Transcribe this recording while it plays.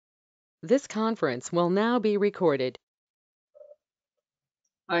This conference will now be recorded.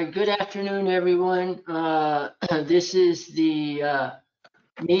 All right, good afternoon, everyone. This is the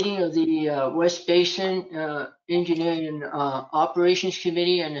meeting of the West Basin Engineering and Operations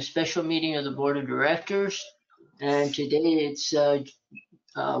Committee and a special meeting of the Board of Directors. And today it's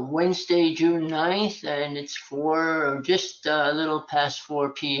Wednesday, June 9th, and it's just a little past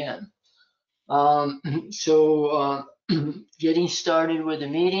 4 p.m. Getting started with the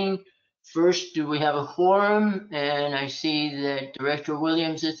meeting. First, do we have a quorum? And I see that Director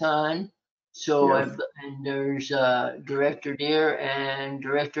Williams is on. Yes. And there's Director Deere and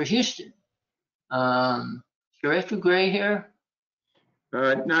Director Houston. Director Gray here?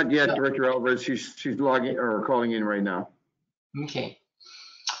 Not yet, No. Director Alvarez. She's logging or calling in right now. Okay.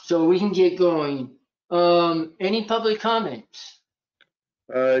 So we can get going. Any public comments?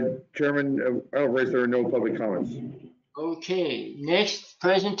 Chairman Alvarez, there are no public comments. Okay, next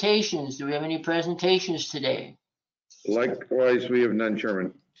presentations. Do we have any presentations today? Likewise, we have none,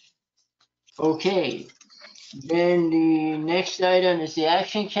 Chairman. Okay, then the next item is the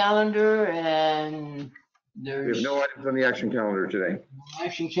action calendar, and We there's have no items on the action calendar today.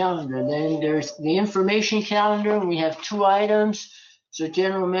 action calendar. Then there's the information calendar, and we have 2 items. So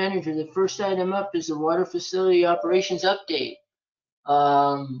General Manager, the first item up is the water facility operations update.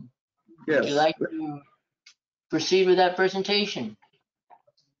 Would you Yes. like to proceed with that presentation?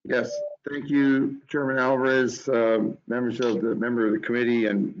 Yes. Thank you, Chairman Alvarez, members of the committee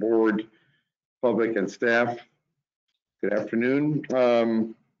and board, public and staff. Good afternoon.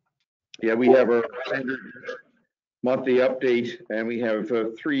 Yeah, we have our standard monthly update, and we have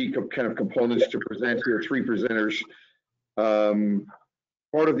 3 kind of components to present here, 3 presenters.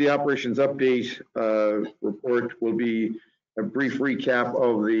 Part of the operations update report will be a brief recap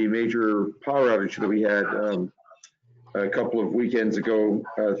of the major power outage that we had a couple of weekends ago,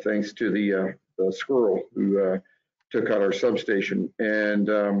 thanks to the squirrel who took out our substation. And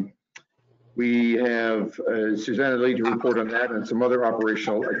we have Susanna Lee to report on that and some other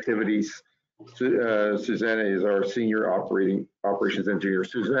operational activities. Susanna is our senior operations engineer.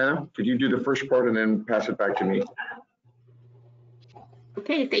 Susanna, could you do the first part and then pass it back to me?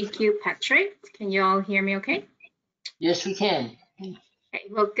 Okay, thank you, Patrick. Can you all hear me okay? Yes, we can. Okay,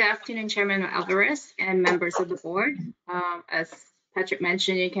 well, good afternoon, Chairman Alvarez and members of the board. As Patrick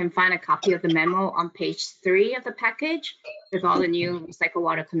mentioned, you can find a copy of the memo on page 3 of the package with all the new recycled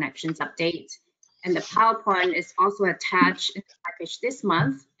water connections updates. And the PowerPoint is also attached in the package this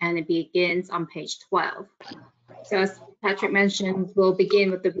month, and it begins on page 12. So as Patrick mentioned, we'll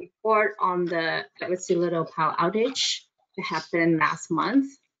begin with the report on the Edward C. Little power outage that happened last month.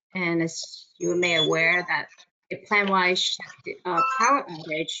 And as you may aware that a plan-wide power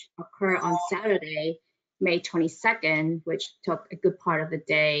outage occurred on Saturday, May 22nd, which took a good part of the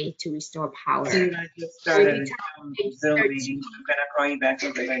day to restore power. I just started Zoom meeting. I'm gonna call you back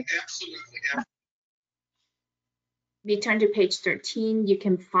over there. If you turn to page 13, you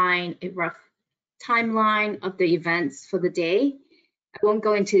can find a rough timeline of the events for the day. I won't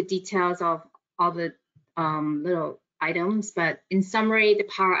go into details of all the little items, but in summary, the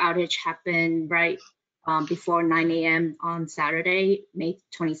power outage happened right before 9 a.m. on Saturday, May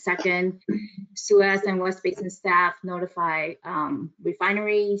 22nd. Suez and West Basin staff notify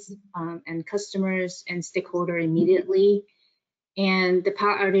refineries and customers and stakeholders immediately. And the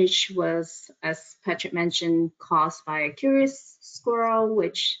power outage was, as Patrick mentioned, caused by a curious squirrel,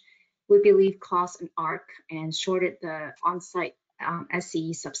 which we believe caused an arc and shorted the on-site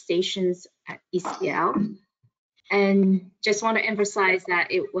SCE substations at ECL. And just want to emphasize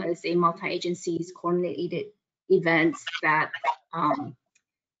that it was a multi-agencies coordinated event that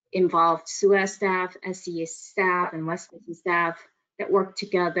involved Suez staff, SCE staff, and West Basin staff that worked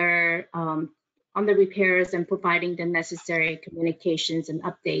together on the repairs and providing the necessary communications and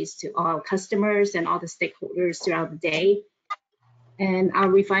updates to all customers and all the stakeholders throughout the day. And our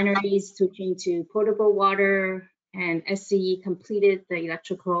refineries switching to potable water, and SCE completed the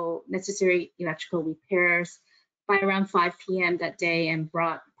necessary electrical repairs by around 5 p.m. that day and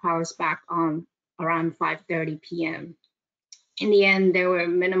brought powers back on around 5:30 p.m. In the end, there were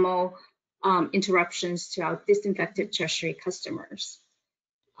minimal interruptions to our disinfected tertiary customers.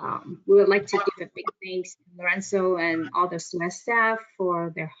 We would like to give a big thanks to Lorenzo and all the Suez staff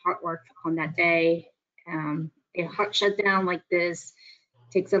for their hard work on that day. A hard shutdown like this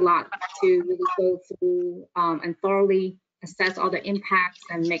takes a lot to really go through and thoroughly assess all the impacts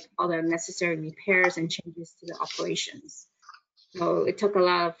and make all the necessary repairs and changes to the operations. So it took a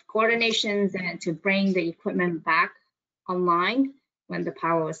lot of coordinations and to bring the equipment back online when the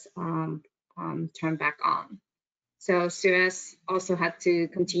power was turned back on. So Suez also had to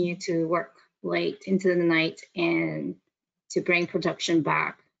continue to work late into the night and to bring production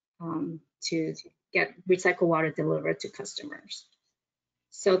back to get recycled water delivered to customers.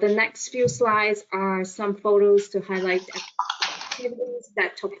 So the next few slides are some photos to highlight activities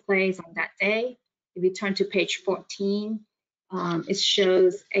that took place on that day. If you turn to page 14, it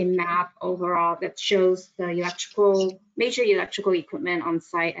shows a map overall that shows the major electrical equipment on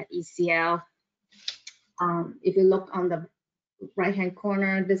site at ECL. If you look on the right-hand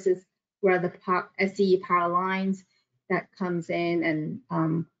corner, this is where the SCE power lines that comes in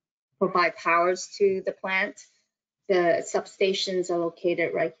and provide powers to the plant. The substations are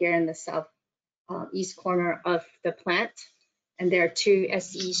located right here in the south east corner of the plant. And there are two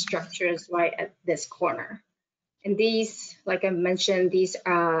SCE structures right at this corner. And these, like I mentioned, these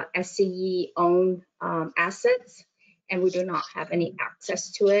are SCE-owned assets, and we do not have any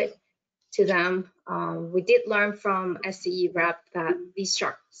access to them. We did learn from SCE rep that these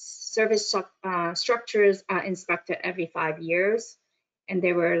service structures are inspected every 5 years, and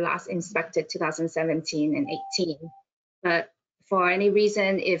they were last inspected 2017 and 18. But for any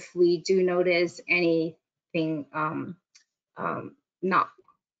reason, if we do notice anything not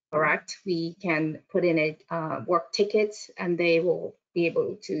correct, we can put in a work ticket, and they will be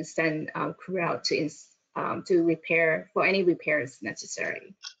able to send crew out to repair for any repairs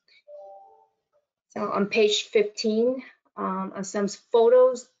necessary. So on page 15 are some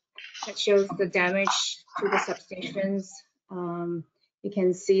photos that shows the damage to the substations. You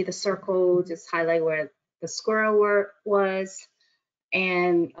can see the circle just highlight where the squirrel was,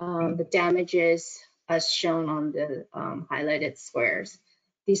 and the damages as shown on the highlighted squares.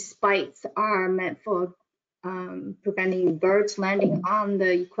 These spikes are meant for preventing birds landing on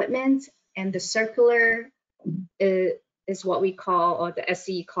the equipment, and the circular is what we call, or the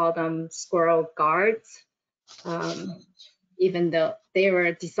SCE call them, squirrel guards, even though they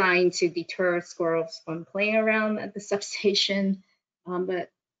were designed to deter squirrels from playing around at the substation. But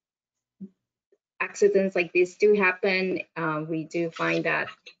accidents like this do happen. We do find that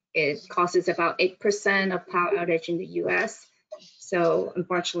it causes about 8% of power outage in the US. So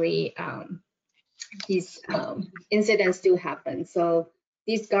unfortunately, these incidents do happen. So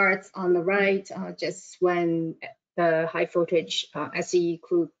these guards on the right, just when the high voltage SCE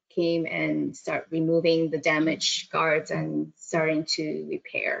crew came and start removing the damaged guards and starting to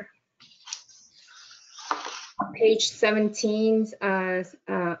repair. Page 16, I'm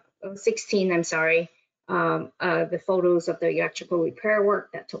sorry, the photos of the electrical repair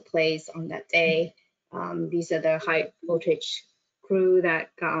work that took place on that day. These are the high voltage crew that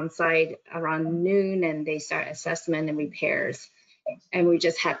got on site around noon, and they start assessment and repairs. And we're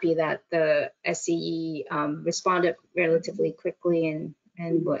just happy that the SCE responded relatively quickly and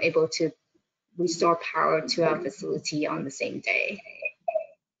were able to restore power to our facility on the same day.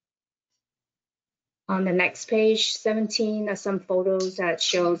 On the next page, 17, are some photos that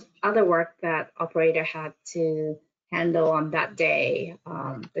shows other work that operator had to handle on that day.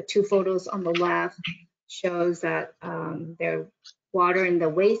 The two photos on the left shows that their water in the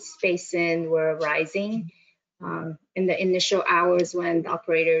waste basin were rising in the initial hours when the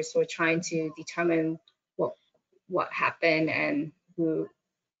operators were trying to determine what happened, and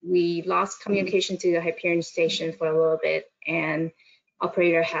we lost communication to the Hyperion station for a little bit, and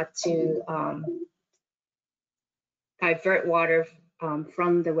operator had to divert water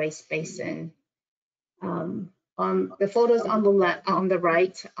from the waste basin. The photos on the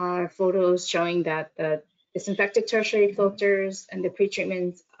right are photos showing that the disinfected tertiary filters and the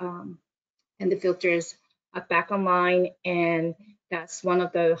pretreatment and the filters are back online, and that's one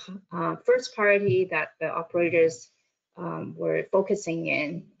of the first priority that the operators were focusing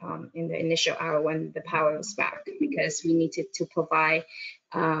in the initial hour when the power was back, because we needed to provide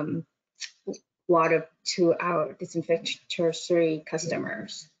water to our disinfected tertiary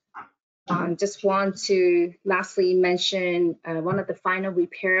customers. Just want to lastly mention one of the final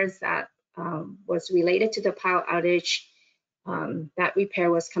repairs that was related to the power outage. That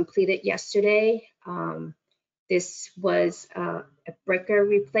repair was completed yesterday. This was a breaker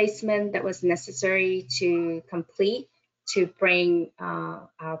replacement that was necessary to complete to bring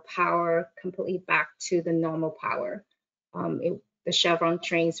our power completely back to the normal power. The Chevron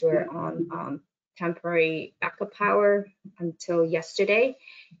trains were on temporary backup power until yesterday.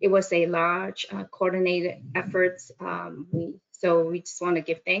 It was a large coordinated effort. So we just want to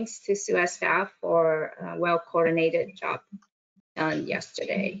give thanks to Suez staff for a well-coordinated job done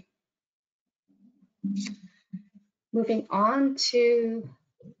yesterday. Moving on to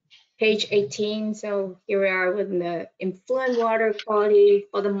page 18. So here we are with the influent water quality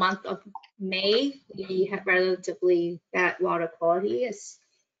for the month of May, we had relatively bad water quality, as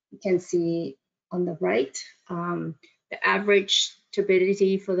you can see on the right. The average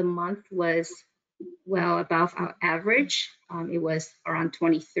turbidity for the month was well above our average. It was around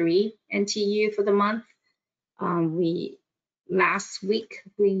 23 NTU for the month. Last week,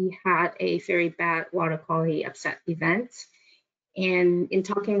 we had a very bad water quality upset event. And in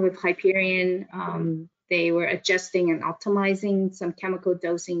talking with Hyperion, they were adjusting and optimizing some chemical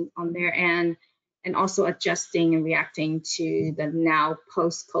dosing on their end, and also adjusting and reacting to the now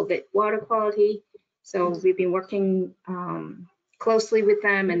post-COVID water quality. So we've been working closely with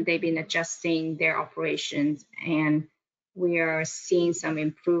them, and they've been adjusting their operations, and we are seeing some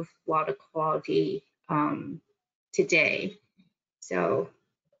improved water quality today. So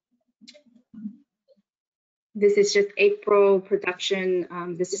this is just April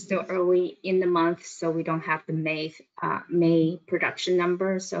production. This is still early in the month, so we don't have the May production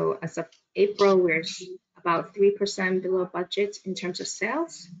number. So as of April, we're about 3% below budget in terms of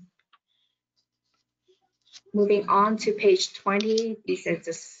sales. Moving on to page 20, these are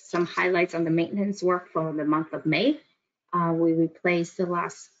just some highlights on the maintenance work for the month of May. We replaced the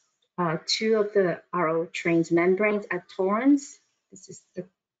last two of the RO trains membranes at Torrance. This is the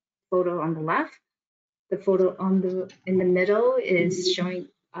photo on the left. The photo in the middle is showing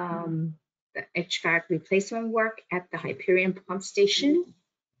the HVAC replacement work at the Hyperion pump station.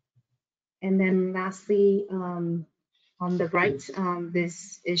 And then lastly, on the right,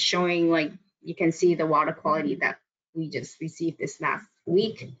 this is showing, like, you can see the water quality that we just received this last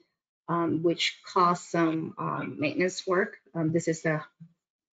week, which caused some maintenance work. This is the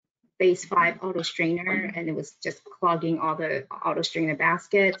phase 5 auto strainer, and it was just clogging all the auto strainer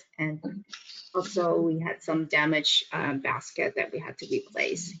baskets, and also we had some damaged basket that we had to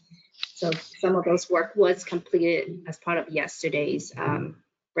replace. So some of those work was completed as part of yesterday's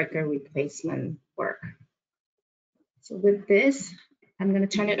breaker replacement work. So with this, I'm going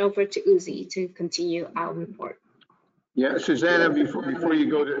to turn it over to Uzi to continue our report. Yeah, Susanna, before you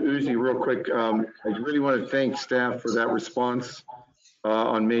go to Uzi real quick, I really want to thank staff for that response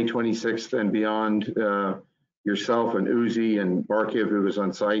on May 26th and beyond. Yourself and Uzi and Barkiv, who was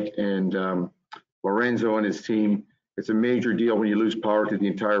on site, and Lorenzo and his team. It's a major deal when you lose power to the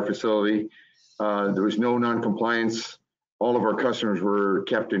entire facility. There was no non-compliance. All of our customers were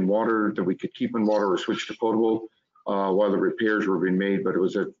kept in water that we could keep in water or switch to potable while the repairs were being made, but it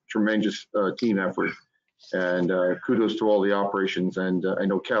was a tremendous team effort. And kudos to all the operations. And I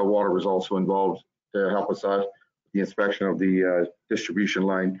know Cal Water was also involved to help us out with the inspection of the distribution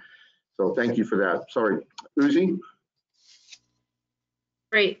line. So thank you for that. Sorry, Uzi?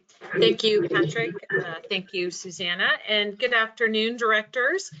 Great. Thank you, Patrick. Thank you, Susanna. And good afternoon,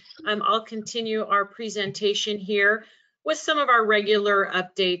 directors. I'll continue our presentation here with some of our regular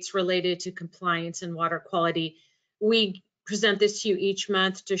updates related to compliance and water quality. We present this to you each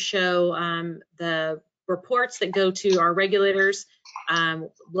month to show the reports that go to our regulators.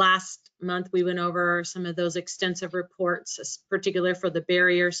 Last month, we went over some of those extensive reports, particularly for the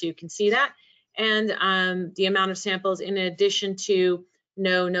barrier, so you can see that, and the amount of samples in addition to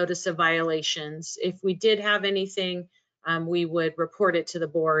no notice of violations. If we did have anything, we would report it to the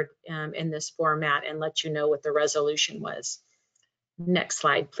board in this format and let you know what the resolution was. Next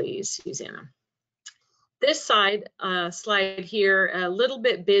slide, please, Susanna. This slide here, a little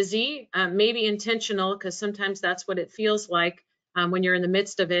bit busy, maybe intentional, because sometimes that's what it feels like when you're in the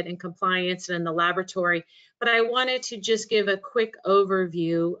midst of it in compliance and in the laboratory. But I wanted to just give a quick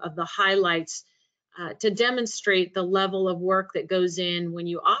overview of the highlights to demonstrate the level of work that goes in when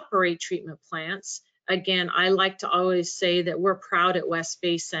you operate treatment plants. Again, I like to always say that we're proud at West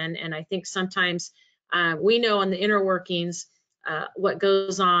Basin, and I think sometimes we know on the inner workings what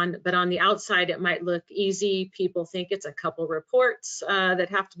goes on, but on the outside it might look easy. People think it's a couple reports that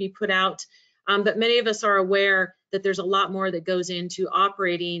have to be put out, but many of us are aware that there's a lot more that goes into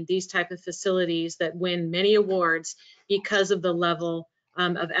operating these type of facilities that win many awards because of the level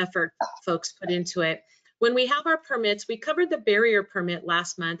of effort folks put into it. When we have our permits, we covered the barrier permit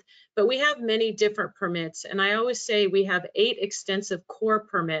last month, but we have many different permits. And I always say we have 8 extensive core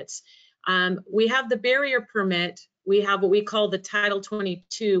permits. We have the barrier permit. We have what we call the Title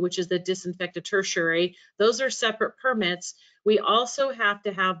 22, which is the disinfected tertiary. Those are separate permits. We also have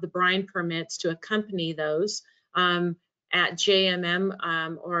to have the brine permits to accompany those at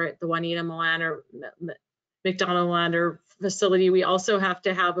JMM or at the Juanita Melander, McDonald Lander facility. We also have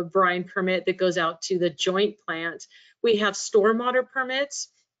to have a brine permit that goes out to the joint plant. We have stormwater permits.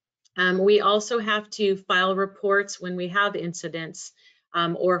 We also have to file reports when we have incidents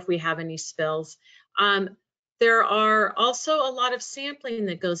or if we have any spills. There are also a lot of sampling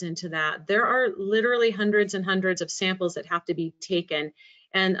that goes into that. There are literally hundreds and hundreds of samples that have to be taken.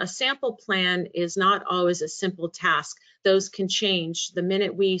 And a sample plan is not always a simple task. Those can change. The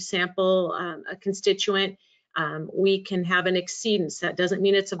minute we sample a constituent, we can have an exceedance. That doesn't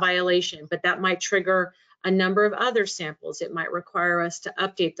mean it's a violation, but that might trigger a number of other samples. It might require us to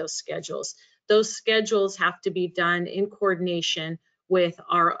update those schedules. Those schedules have to be done in coordination with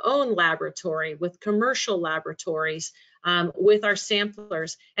our own laboratory, with commercial laboratories, with our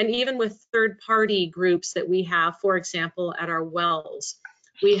samplers, and even with third-party groups that we have, for example, at our wells.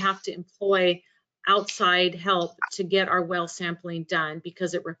 We have to employ outside help to get our well sampling done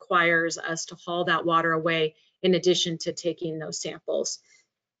because it requires us to haul that water away in addition to taking those samples.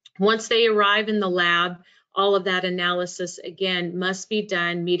 Once they arrive in the lab, all of that analysis, again, must be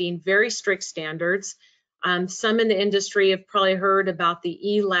done meeting very strict standards. Some in the industry have probably heard about the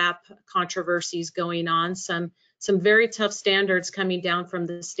ELAP controversies going on, some very tough standards coming down from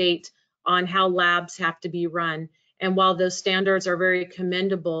the state on how labs have to be run. And while those standards are very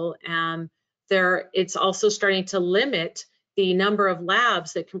commendable, it's also starting to limit the number of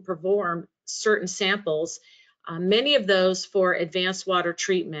labs that can perform certain samples. Many of those for advanced water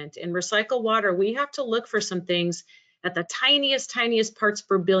treatment. In recycled water, we have to look for some things at the tiniest parts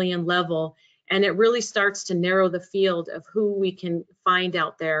per billion level, and it really starts to narrow the field of who we can find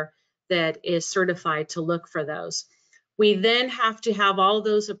out there that is certified to look for those. We then have to have all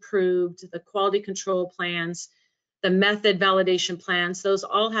those approved, the quality control plans, the method validation plans. Those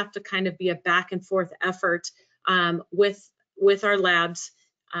all have to kind of be a back and forth effort with our labs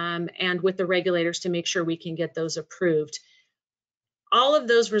and with the regulators to make sure we can get those approved. All of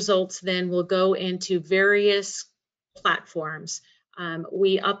those results then will go into various platforms.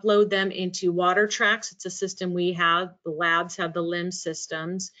 We upload them into WaterTrax. It's a system we have. The labs have the LIMS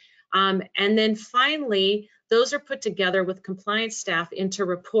systems. And then finally, those are put together with compliance staff into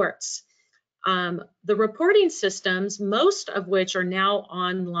reports. The reporting systems, most of which are now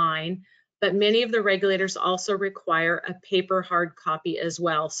online, but many of the regulators also require a paper hard copy as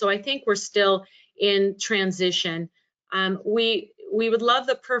well. So I think we're still in transition. We would love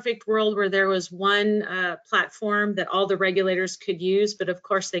the perfect world where there was one platform that all the regulators could use, but of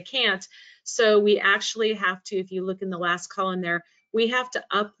course they can't. So we actually have to, if you look in the last column there, we have to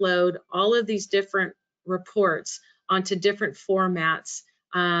upload all of these different reports onto different formats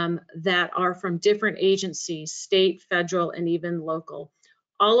that are from different agencies, state, federal, and even local.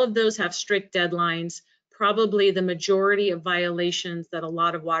 All of those have strict deadlines. Probably the majority of violations that a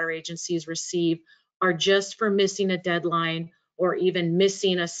lot of water agencies receive are just for missing a deadline or even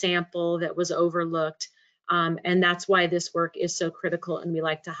missing a sample that was overlooked. And that's why this work is so critical, and we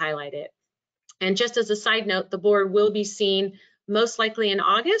like to highlight it. And just as a side note, the board will be seeing, most likely in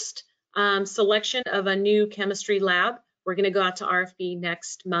August, selection of a new chemistry lab. We're going to go out to RFP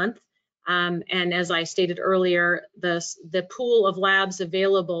next month. And as I stated earlier, the pool of labs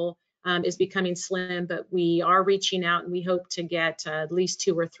available is becoming slim, but we are reaching out, and we hope to get at least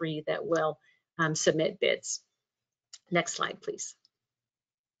 2 or 3 that will submit bids. Next slide, please.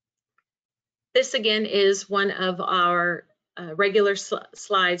 This again is one of our regular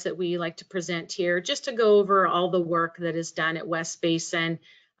slides that we like to present here, just to go over all the work that is done at West Basin,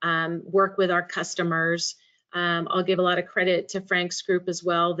 work with our customers. I'll give a lot of credit to Frank's group as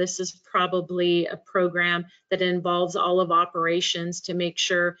well. This is probably a program that involves all of operations to make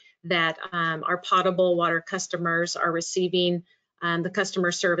sure that our potable water customers are receiving the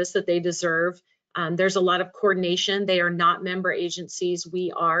customer service that they deserve. There's a lot of coordination. They are not member agencies.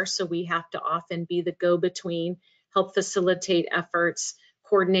 We are, so we have to often be the go-between, help facilitate efforts,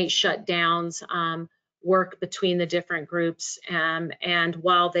 coordinate shutdowns, work between the different groups. And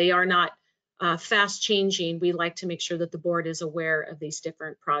while they are not fast changing, we like to make sure that the board is aware of these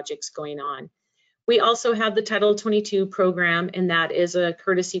different projects going on. We also have the Title 22 program, and that is a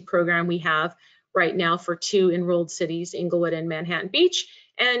courtesy program we have right now for 2 enrolled cities, Inglewood and Manhattan Beach.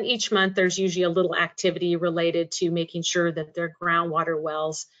 And each month there's usually a little activity related to making sure that their groundwater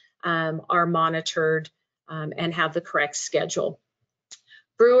wells are monitored and have the correct schedule.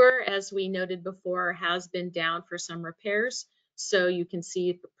 Brewer, as we noted before, has been down for some repairs. So you can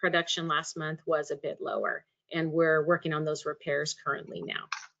see the production last month was a bit lower, and we're working on those repairs currently now.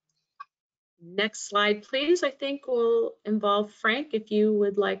 Next slide, please. I think will involve Frank, if you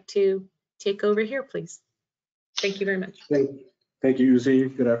would like to take over here, please. Thank you very much. Thank you,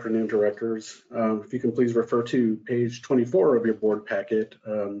 Uzi. Good afternoon, directors. If you can please refer to page 24 of your board packet.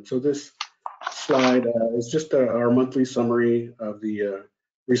 So this slide is just our monthly summary of the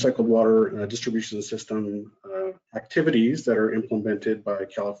recycled water distribution system activities that are implemented by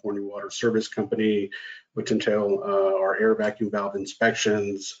California Water Service Company which entail our air vacuum valve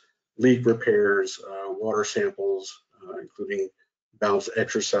inspections, leak repairs, water samples, including valves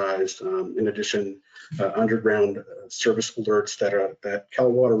exercised. In addition, underground service alerts that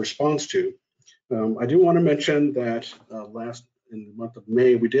Cal Water responds to. I do want to mention that in the month of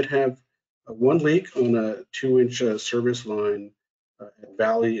May, we did have one leak on a 2-inch service line at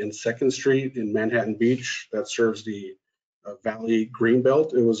Valley and 2nd Street in Manhattan Beach that serves the Valley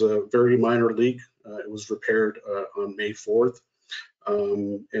Greenbelt. It was a very minor leak. It was repaired on May 4th.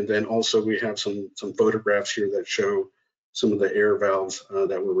 And then also we have some photographs here that show some of the air valves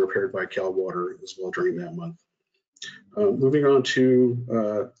that were repaired by Cal Water as well during that month. Moving on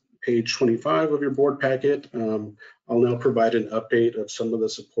to page 25 of your board packet, I'll now provide an update of some of the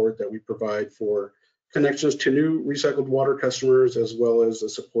support that we provide for connections to new recycled water customers, as well as the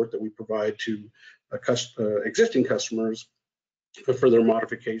support that we provide to existing customers for their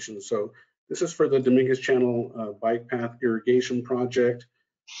modifications. So this is for the Dominguez Channel Bike Path Irrigation Project.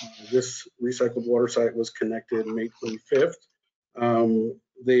 This recycled water site was connected May 25th.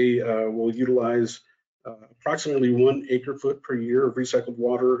 They will utilize approximately 1 acre-foot per year of recycled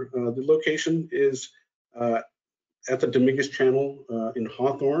water. The location is at the Dominguez Channel in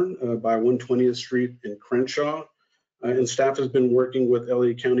Hawthorne by 120th Street in Crenshaw. And staff has been working with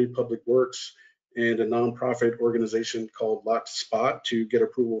LA County Public Works and a nonprofit organization called Lot Spot to get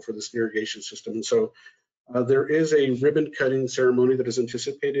approval for this irrigation system. And so there is a ribbon cutting ceremony that is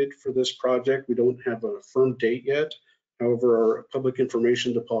anticipated for this project. We don't have a firm date yet. However, our public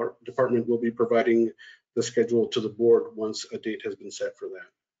information department will be providing the schedule to the board once a date has been set for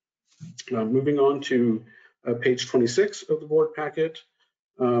that. Moving on to page 26 of the board packet.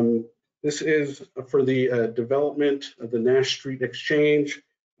 This is for the development of the Nash Street Exchange.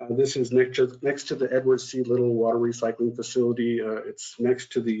 This is next to the Edward C. Little Water Recycling Facility. It's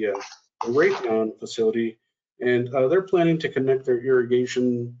next to the Raytheon facility. And they're planning to connect their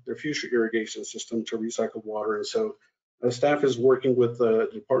future irrigation system to recycled water. And so staff is working with the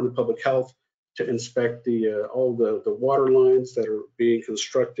Department of Public Health to inspect all the water lines that are being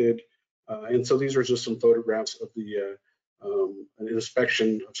constructed. And so these are just some photographs of an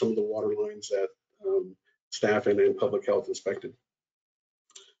inspection of some of the water lines that staff and Public Health inspected.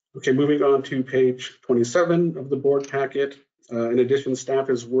 Okay, moving on to page 27 of the board packet. In addition, staff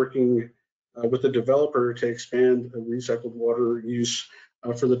is working with the developer to expand recycled water use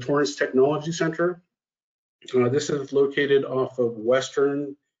for the Torrance Technology Center. This is located off of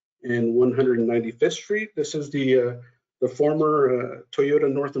Western and 195th Street. This is the former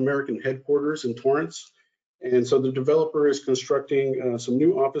Toyota North American headquarters in Torrance. And so the developer is constructing some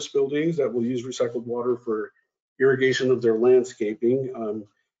new office buildings that will use recycled water for irrigation of their landscaping.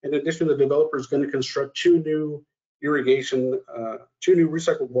 In addition, the developer is going to construct two new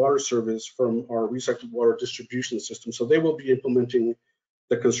recycled water service from our recycled water distribution system. So they will be implementing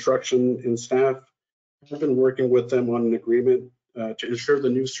the construction, and staff have been working with them on an agreement to ensure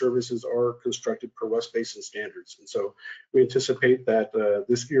the new services are constructed per West Basin standards. And so we anticipate that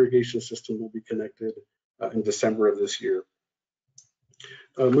this irrigation system will be connected in December of this year.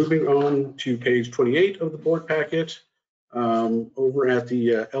 Moving on to page 28 of the board packet, over at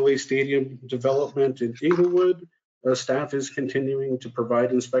the LA Stadium development in Inglewood, staff is continuing to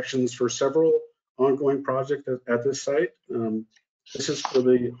provide inspections for several ongoing projects at this site. This is for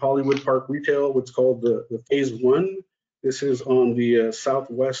the Hollywood Park Retail, what's called the phase 1. This is on the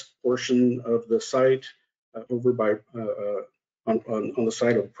southwest portion of the site, over by on the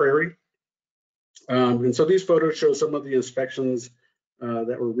side of Prairie. And so these photos show some of the inspections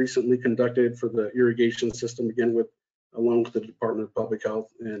that were recently conducted for the irrigation system, again along with the Department of Public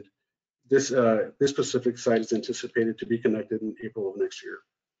Health. And this specific site is anticipated to be connected in April of next year.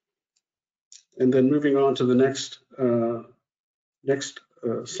 And then moving on to the next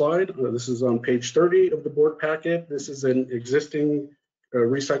slide. This is on page 30 of the board packet. This is an existing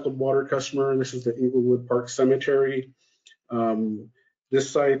recycled water customer. This is the Inglewood Park Cemetery. This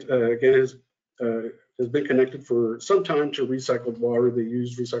site, again, has been connected for some time to recycled water. They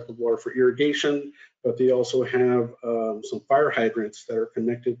use recycled water for irrigation, but they also have some fire hydrants that are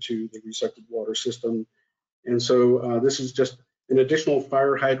connected to the recycled water system. And so this is just an additional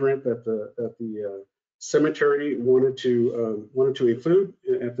fire hydrant that the cemetery wanted to include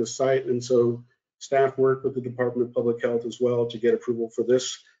at the site. And so staff worked with the Department of Public Health as well to get approval for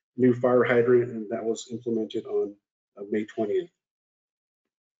this new fire hydrant, and that was implemented on May 20th.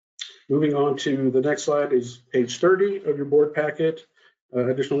 Moving on to the next slide is page 30 of your board packet.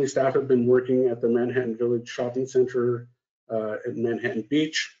 Additionally, staff have been working at the Manhattan Village Shopping Center at Manhattan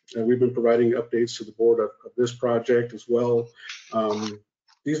Beach. We've been providing updates to the board of this project as well.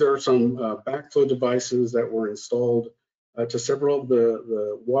 These are some backflow devices that were installed to several of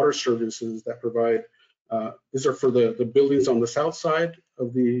the water services that provide. These are for the buildings on the south side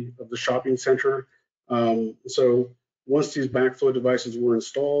of the shopping center. So once these backflow devices were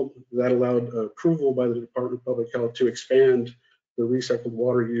installed, that allowed approval by the Department of Public Health to expand the recycled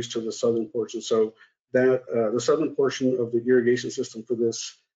water use to the southern portion. So that the southern portion of the irrigation system for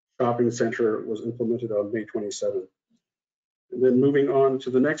this shopping center was implemented on May 27th. And then moving on to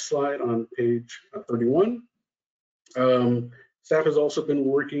the next slide on page 31. Staff has also been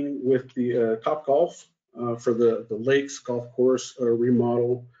working with the Topgolf for the Lakes Golf Course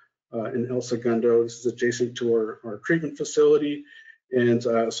remodel in El Segundo. This is adjacent to our treatment facility. And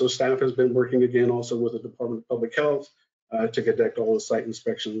so staff has been working again also with the Department of Public Health to conduct all the site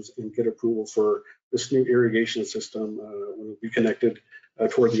inspections and get approval for this new irrigation system will be connected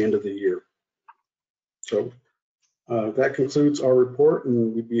toward the end of the year. So that concludes our report,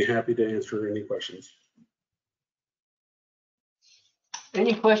 and we'd be happy to answer any questions.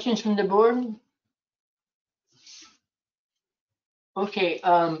 Any questions from the board? Okay,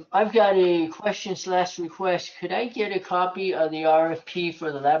 I've got a question/request. Could I get a copy of the RFP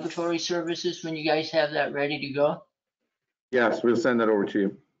for the laboratory services when you guys have that ready to go? Yes, we'll send that over to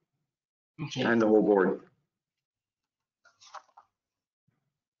you Okay. and the whole board.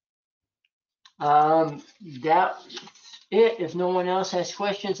 That's it. If no one else has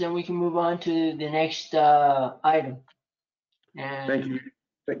questions, then we can move on to the next item. And Thank you.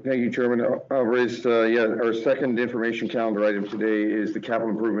 Thank you, Chairman. I'll raise, our second information calendar item today is the capital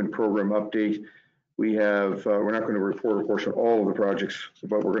improvement program update. We have, we're not going to report, of course, on all of the projects,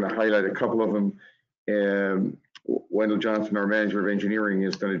 but we're going to highlight a couple of them. And Wendell Johnson, our manager of engineering,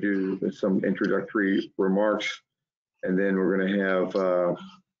 is going to do some introductory remarks. And then we're going to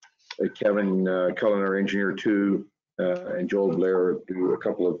have Kevin Cullen, our engineer 2, and Joel Blair do a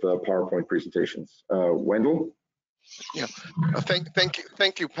couple of PowerPoint presentations. Wendell? Yeah,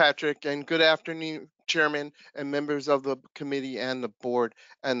 thank you, Patrick, and good afternoon, Chairman and members of the committee and the board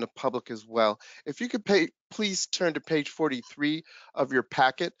and the public as well. If you could please turn to page 43 of your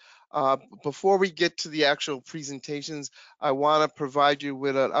packet. Before we get to the actual presentations, I want to provide you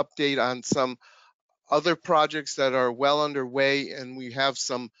with an update on some other projects that are well underway, and we have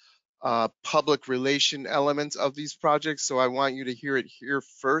some public relation elements of these projects. So I want you to hear it here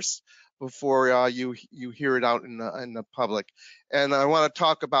first before you hear it out in the public. And I want to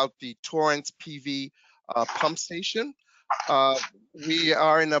talk about the Torrance PV pump station. We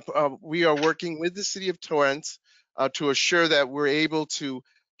are working with the city of Torrance to assure that we're able to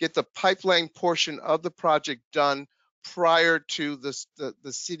get the pipeline portion of the project done prior to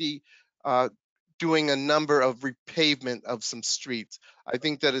the city doing a number of repavement of some streets. I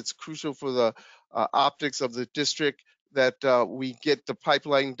think that it's crucial for the optics of the district that we get the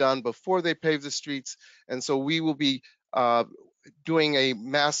pipeline done before they pave the streets. And so we will be doing a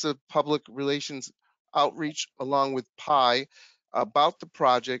massive public relations outreach along with PI about the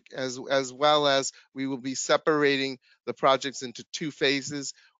project, as well as we will be separating the projects into 2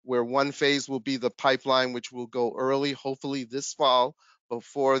 phases, where one phase will be the pipeline, which will go early, hopefully this fall,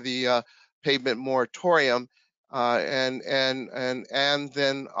 before the pavement moratorium, and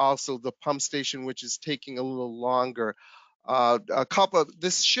then also the pump station, which is taking a little longer.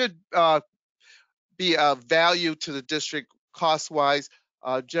 This should be of value to the district cost-wise.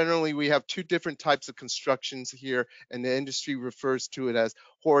 Generally, we have 2 different types of constructions here, and the industry refers to it as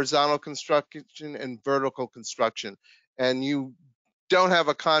horizontal construction and vertical construction. And you don't have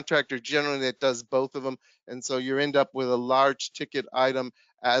a contractor generally that does both of them, and so you end up with a large ticket item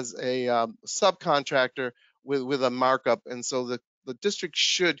as a subcontractor with a markup. And so the district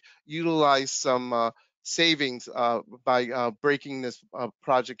should utilize some savings by breaking this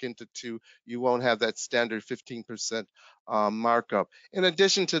project into 2. You won't have that standard 15% markup. In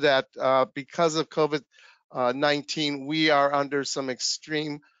addition to that, because of COVID-19, we are under some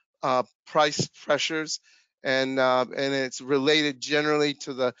extreme price pressures, and it's related generally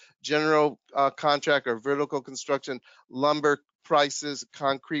to the general contract or vertical construction. Lumber prices,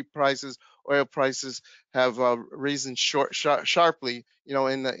 concrete prices, oil prices have risen sharply,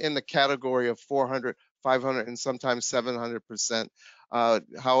 in the category of 400, 500, and sometimes 700%.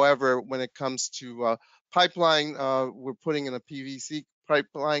 However, when it comes to pipeline, we're putting in a PVC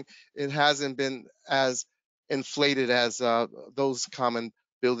pipeline. It hasn't been as inflated as those common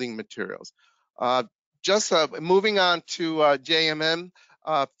building materials. Just moving on to JMM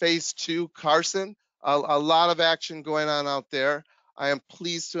Phase 2 Carson, a lot of action going on out there. I am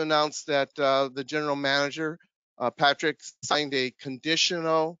pleased to announce that the general manager, Patrick, signed a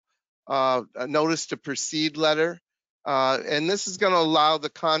conditional notice to proceed letter And this is going to allow the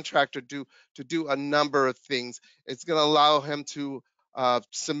contractor to do a number of things. It's going to allow him to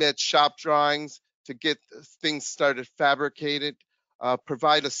submit shop drawings to get things started fabricated,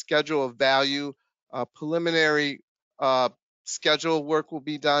 provide a schedule of value, preliminary schedule work will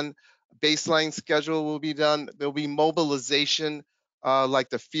be done, baseline schedule will be done. There'll be mobilization like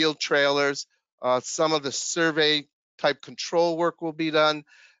the field trailers, some of the survey type control work will be done,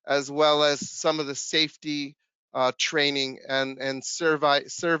 as well as some of the safety training and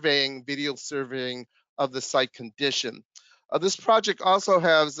surveying, video surveying of the site condition. This project also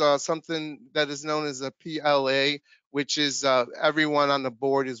has something that is known as a PLA, which is everyone on the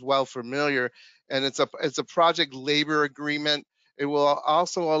board is well familiar, and it's a project labor agreement. It will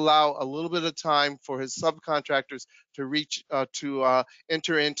also allow a little bit of time for his subcontractors to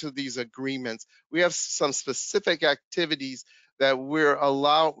enter into these agreements. We have some specific activities that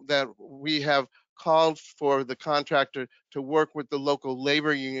we have called for the contractor to work with the local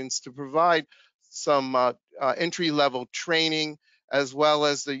labor unions to provide some entry-level training, as well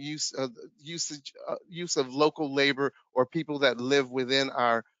as the use of local labor or people that live within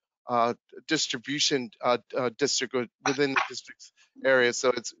our distribution district or within the district's area.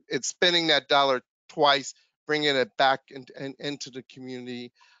 So it's spending that dollar twice, bringing it back into the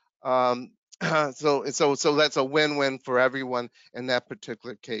community. So that's a win-win for everyone in that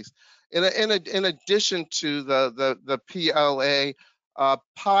particular case. In addition to the PLA,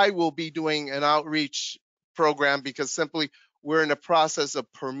 PI will be doing an outreach program because simply we're in the process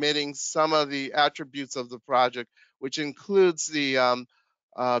of permitting some of the attributes of the project, which includes the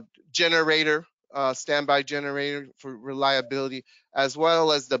generator, standby generator for reliability, as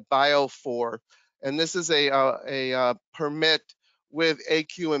well as the Bio4. And this is a permit with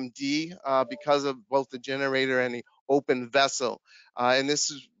AQMD because of both the generator and the open vessel. And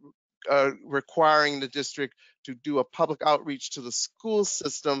this is requiring the district to do a public outreach to the school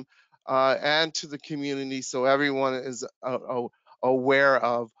system and to the community, so everyone is aware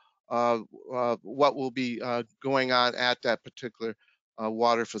of what will be going on at that particular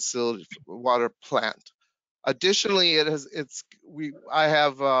water facility, water plant. Additionally, I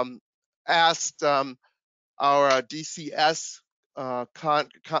have asked our DCS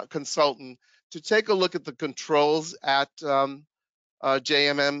consultant to take a look at the controls at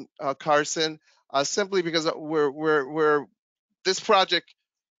JMM Carson, simply because we're this project,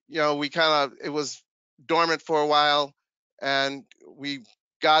 it was dormant for a while, and we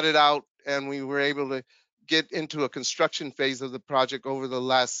got it out, and we were able to get into a construction phase of the project over the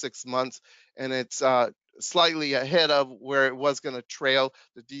last 6 months, and it's slightly ahead of where it was going to trail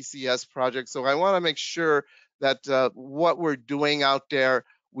the DCS project. So I want to make sure that what we're doing out there,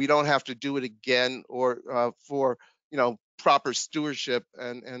 we don't have to do it again, or for proper stewardship,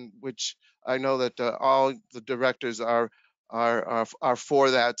 and which I know that all the directors are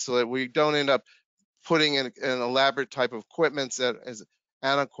for that, so that we don't end up putting in an elaborate type of equipment that is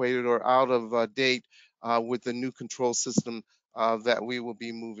antiquated or out of date with the new control system that we will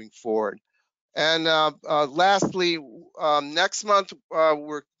be moving forward. And lastly, next month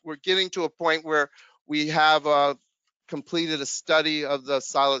we're getting to a point where we have completed a study of the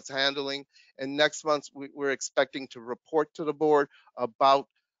solids handling, and next month we're expecting to report to the board about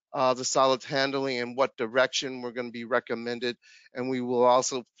the solids handling and what direction we're going to be recommended. And we will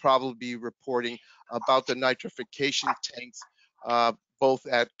also probably be reporting about the nitrification tanks, both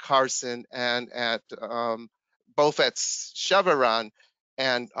at Carson and at both at Chevron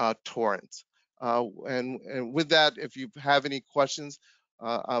and Torrance. And with that, if you have any questions,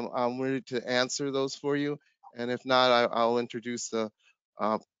 I'm ready to answer those for you. And if not, I'll introduce the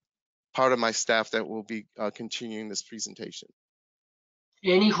part of my staff that will be continuing this presentation.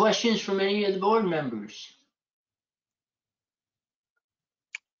 Any questions from any of the board members?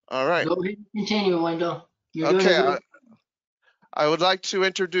 All right. Go ahead and continue, Wendell. Okay. I would like to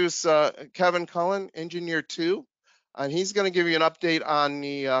introduce Kevin Cullen, Engineer 2, and he's going to give you an update on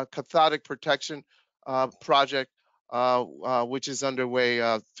the cathodic protection project, which is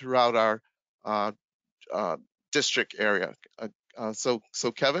underway throughout our district area. So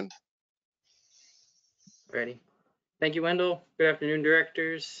Kevin. Ready. Thank you, Wendell. Good afternoon,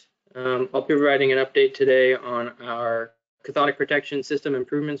 directors. I'll be providing an update today on our cathodic protection system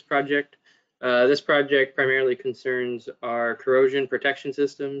improvements project. This project primarily concerns our corrosion protection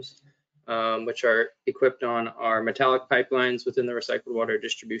systems, which are equipped on our metallic pipelines within the recycled water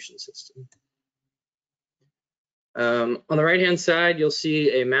distribution system. On the right-hand side, you'll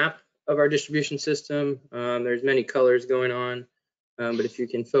see a map of our distribution system. There's many colors going on, but if you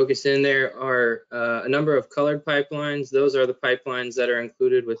can focus in, there are a number of colored pipelines. Those are the pipelines that are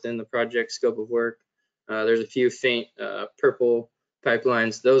included within the project scope of work. There's a few faint purple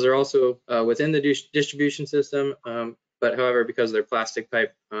pipelines. Those are also within the distribution system, but however, because they're plastic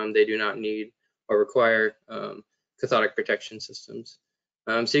pipe, they do not need or require cathodic protection systems.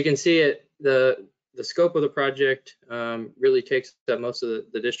 So you can see it, the scope of the project really takes up most of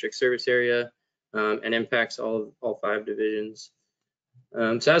the district service area and impacts all 5 divisions.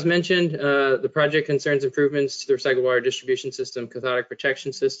 So as mentioned, the project concerns improvements to the recycled water distribution system cathodic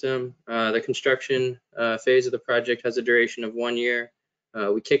protection system. The construction phase of the project has a duration of 1 year.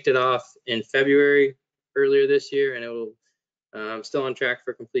 We kicked it off in February earlier this year, and it will still on track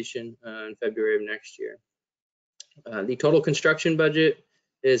for completion in February of next year. The total construction budget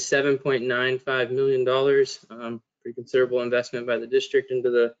is $7.95 million, pretty considerable investment by the district into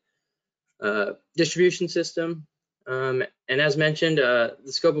the distribution system. And as mentioned, the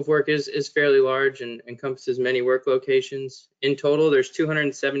scope of work is fairly large and encompasses many work locations. In total, there's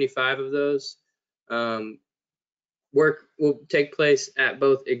 275 of those. Work will take place at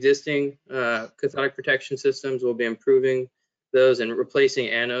both existing cathodic protection systems. We'll be improving those and replacing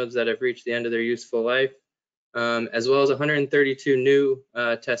anodes that have reached the end of their useful life, as well as 132 new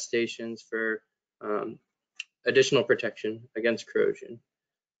test stations for additional protection against corrosion.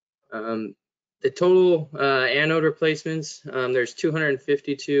 The total anode replacements, there's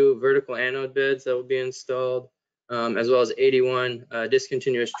 252 vertical anode beds that will be installed, as well as 81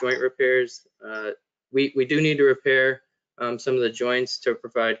 discontinuous joint repairs. We do need to repair some of the joints to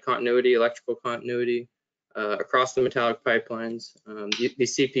provide continuity, electrical continuity across the metallic pipelines.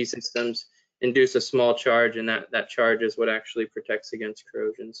 These CP systems induce a small charge, and that charge is what actually protects against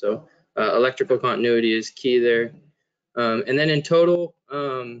corrosion. So electrical continuity is key there. And then in total,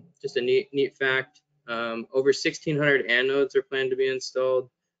 just a neat fact, over 1,600 anodes are planned to be installed.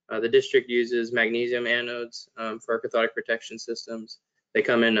 The district uses magnesium anodes for our cathodic protection systems. They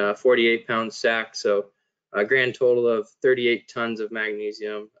come in a 48-pound sack, so a grand total of 38 tons of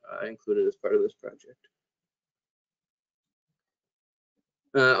magnesium included as part of this project.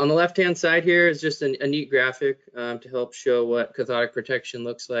 On the left-hand side here is just a neat graphic to help show what cathodic protection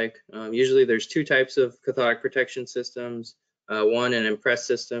looks like. Usually there's 2 types of cathodic protection systems. One, an impress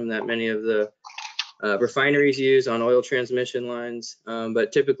system that many of the refineries use on oil transmission lines,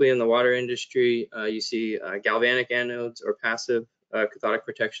 but typically in the water industry, you see galvanic anodes or passive cathodic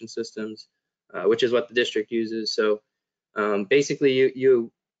protection systems, which is what the district uses. So basically you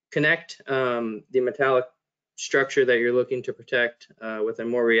connect the metallic structure that you're looking to protect with a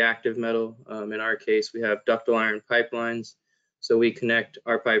more reactive metal. In our case, we have ductile iron pipelines. So we connect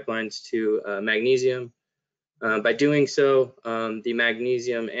our pipelines to magnesium. By doing so, the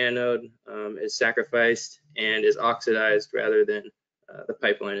magnesium anode is sacrificed and is oxidized rather than the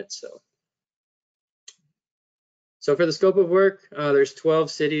pipeline itself. So for the scope of work, there's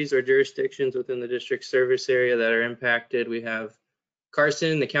 12 cities or jurisdictions within the district service area that are impacted. We have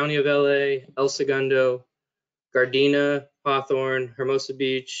Carson, the County of LA, El Segundo, Gardena, Hawthorne, Hermosa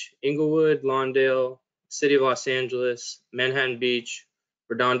Beach, Inglewood, Lawndale, City of Los Angeles, Manhattan Beach,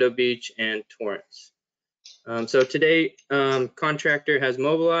 Redondo Beach, and Torrance. So to date, contractor has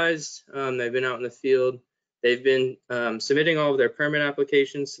mobilized. They've been out in the field. They've been submitting all of their permit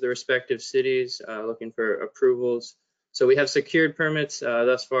applications to the respective cities, looking for approvals. So we have secured permits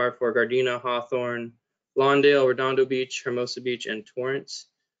thus far for Gardena, Hawthorne, Lawndale, Redondo Beach, Hermosa Beach, and Torrance.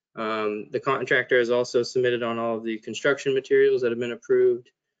 The contractor has also submitted on all of the construction materials that have been approved,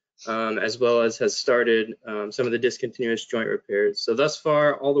 as well as has started some of the discontinuous joint repairs. So thus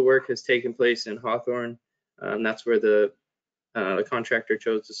far, all the work has taken place in Hawthorne. That's where the contractor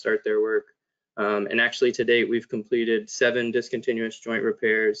chose to start their work. And actually to date, we've completed 7 discontinuous joint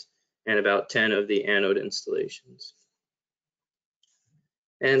repairs and about 10 of the anode installations.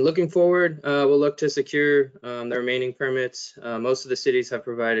 And looking forward, we'll look to secure the remaining permits. Most of the cities have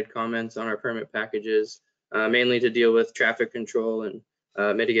provided comments on our permit packages, mainly to deal with traffic control and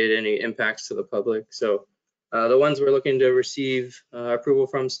mitigate any impacts to the public. So the ones we're looking to receive approval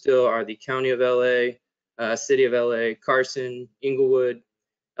from still are the County of LA, City of LA, Carson, Inglewood,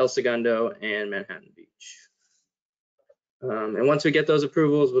 El Segundo, and Manhattan Beach. And once we get those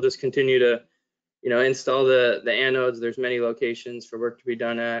approvals, we'll just continue to install the anodes. There's many locations for work to be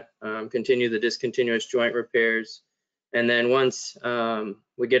done at, continue the discontinuous joint repairs. And then once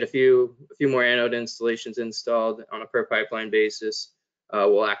we get a few more anode installations installed on a per pipeline basis,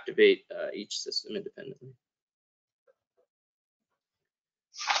 we'll activate each system independently.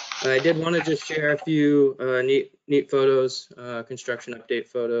 I did want to just share a few neat photos, construction update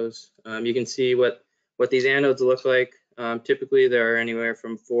photos. You can see what these anodes look like. Typically, there are anywhere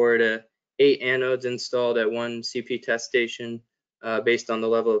from 4 to 8 anodes installed at one CP test station based on the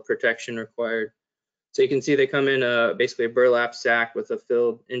level of protection required. So you can see they come in basically a burlap sack with a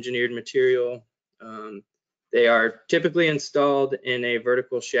filled engineered material. They are typically installed in a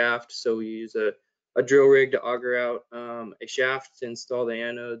vertical shaft. So we use a drill rig to auger out a shaft to install the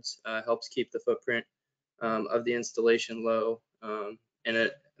anodes. Helps keep the footprint of the installation low. And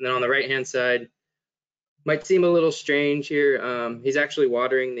then on the right-hand side, might seem a little strange here. He's actually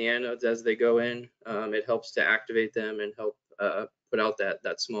watering the anodes as they go in. It helps to activate them and help put out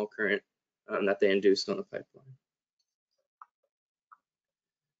that small current that they induce on the pipeline.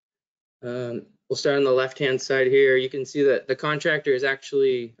 We'll start on the left-hand side here. You can see that the contractor is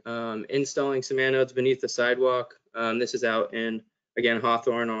actually installing some anodes beneath the sidewalk. This is out in, again,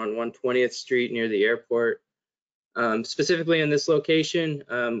 Hawthorne on 120th Street near the airport. Specifically in this location,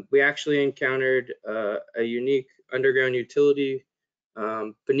 we actually encountered a unique underground utility.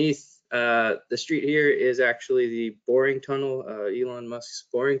 Beneath the street here is actually the boring tunnel, Elon Musk's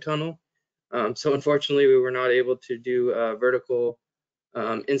boring tunnel. So unfortunately, we were not able to do vertical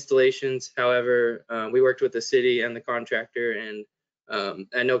installations. However, we worked with the city and the contractor, and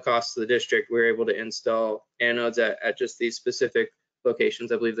at no cost to the district, we were able to install anodes at just these specific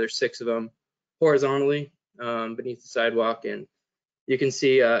locations. I believe there's 6 of them horizontally beneath the sidewalk, and you can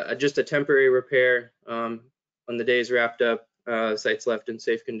see just a temporary repair when the day's wrapped up. The site's left in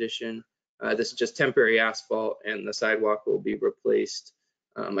safe condition. This is just temporary asphalt, and the sidewalk will be replaced,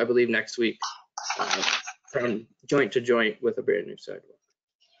 I believe, next week from joint to joint with a brand new sidewalk.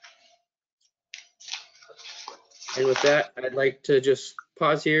 And with that, I'd like to just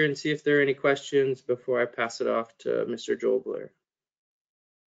pause here and see if there are any questions before I pass it off to Mr. Joel Blair.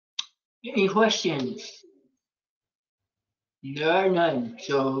 Any questions? There are none,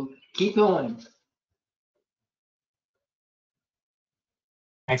 so keep going.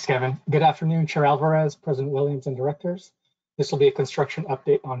 Thanks, Kevin. Good afternoon, Chair Alvarez, President Williams, and directors. This will be a construction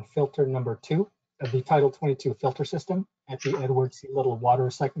update on filter number 2 of the Title 22 filter system at the Edward C. Little Water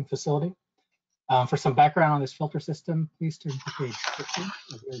Recycling Facility. For some background on this filter system, please turn to page 50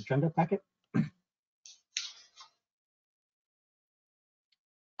 of your agenda packet.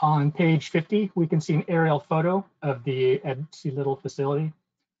 On page 50, we can see an aerial photo of the Ed C. Little facility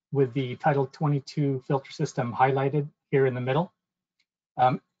with the Title 22 filter system highlighted here in the middle.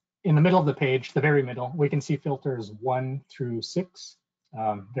 In the middle of the page, the very middle, we can see filters 1 through 6,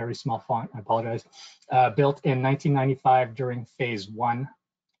 very small font, I apologize, built in 1995 during phase 1.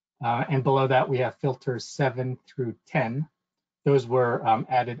 And below that, we have filters 7 through 10. Those were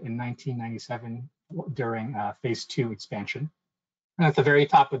added in 1997 during phase 2 expansion. And at the very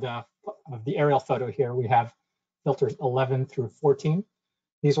top of the aerial photo here, we have filters 11 through 14.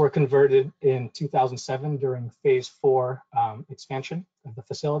 These were converted in 2007 during phase 4 expansion of the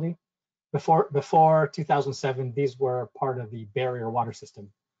facility. Before 2007, these were part of the barrier water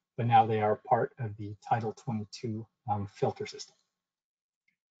system, but now they are part of the Title 22 filter system.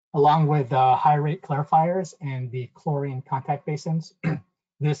 Along with high rate clarifiers and the chlorine contact basins,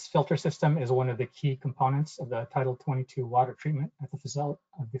 this filter system is one of the key components of the Title 22 water treatment at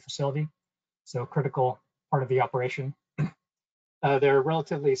the facility. So critical part of the operation. They're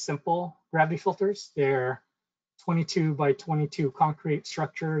relatively simple gravity filters. They're 22 by 22 concrete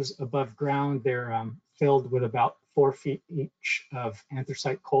structures above ground. They're filled with about 4 feet each of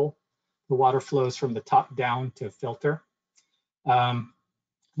anthracite coal. The water flows from the top down to filter.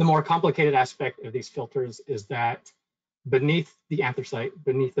 The more complicated aspect of these filters is that beneath the anthracite,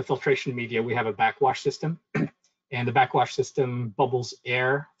 beneath the filtration media, we have a backwash system. And the backwash system bubbles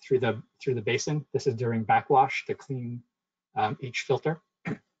air through the basin. This is during backwash to clean each filter.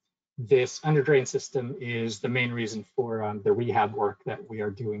 This underdrain system is the main reason for the rehab work that we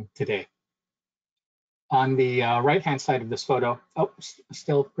are doing today. On the right-hand side of this photo,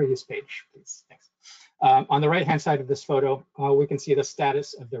 still previous page, please, thanks. On the right-hand side of this photo, we can see the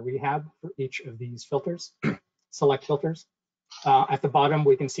status of the rehab for each of these filters, select filters. At the bottom,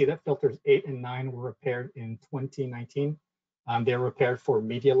 we can see that filters 8 and 9 were repaired in 2019. They were repaired for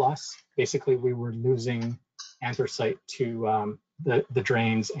media loss. Basically, we were losing anthracite to the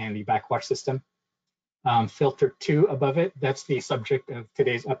drains and the backwash system. Filter 2 above it, that's the subject of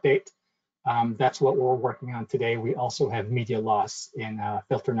today's update. That's what we're working on today. We also have media loss in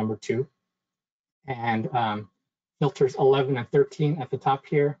filter number 2. And filters 11 and 13 at the top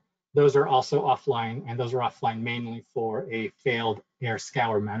here, those are also offline, and those are offline mainly for a failed air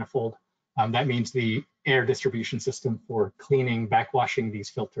scour manifold. That means the air distribution system for cleaning, backwashing these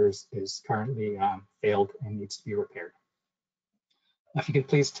filters is currently failed and needs to be repaired. If you could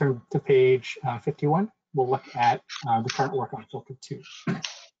please turn to page 51, we'll look at the current work on filter 2.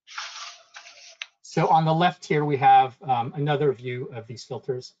 So on the left here, we have another view of these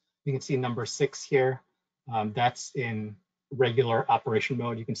filters. You can see number 6 here. That's in regular operation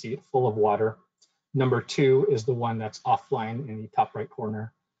mode. You can see it full of water. Number 2 is the one that's offline in the top right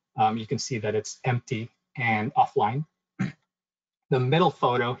corner. You can see that it's empty and offline. The middle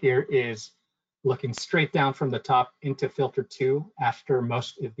photo here is looking straight down from the top into filter 2 after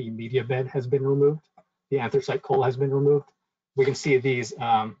most of the media bed has been removed. The anthracite coal has been removed. We can see these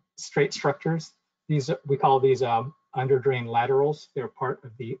straight structures. We call these under drain laterals. They're part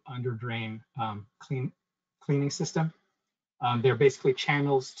of the under drain cleaning system. They're basically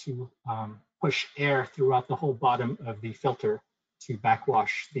channels to push air throughout the whole bottom of the filter to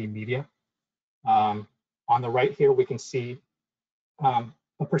backwash the media. On the right here, we can see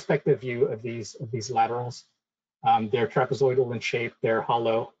a perspective view of these laterals. They're trapezoidal in shape. They're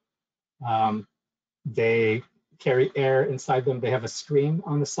hollow. They carry air inside them. They have a screen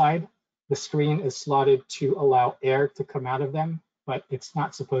on the side. The screen is slotted to allow air to come out of them, but it's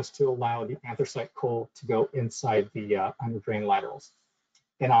not supposed to allow the anthracite coal to go inside the under drain laterals.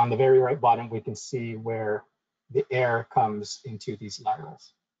 And on the very right bottom, we can see where the air comes into these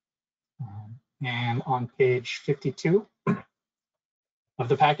laterals. And on page 52 of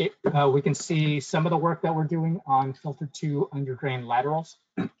the packet, we can see some of the work that we're doing on filter 2 under drain laterals.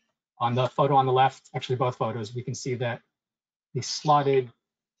 On the photo on the left, actually both photos, we can see that the slotted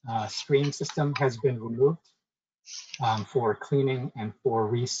screen system has been removed for cleaning and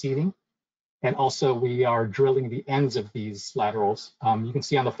for reseeding. And also we are drilling the ends of these laterals. You can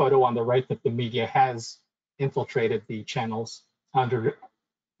see on the photo on the right that the media has infiltrated the channels,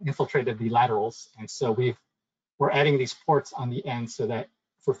 infiltrated the laterals. And so we're adding these ports on the end so that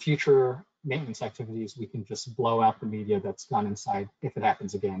for future maintenance activities, we can just blow out the media that's gone inside if it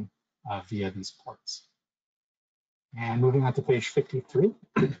happens again via these ports. And moving on to page 53.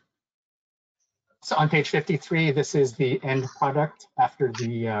 So on page 53, this is the end product after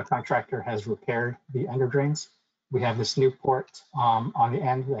the contractor has repaired the under drains. We have this new port on the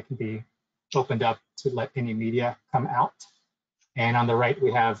end that can be opened up to let any media come out. And on the right,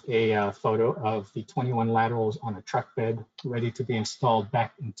 we have a photo of the 21 laterals on a truck bed ready to be installed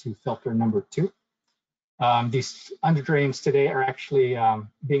back into filter number 2. These under drains today are actually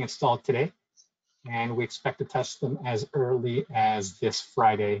being installed today. And we expect to test them as early as this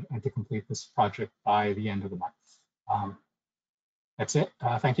Friday and to complete this project by the end of the month. That's it.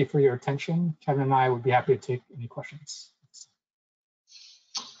 Thank you for your attention. Kevin and I would be happy to take any questions.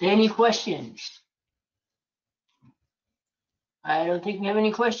 Any questions? I don't think we have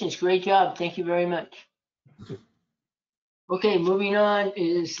any questions. Great job. Thank you very much. Okay, moving on.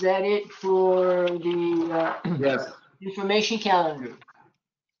 Is that it for the Yes, information calendar?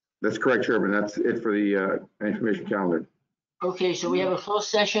 that's correct, Chairman. That's it for the information calendar. Okay, so we have a closed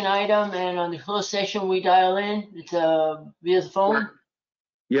session item, and on the closed session, we dial in. It's via the phone.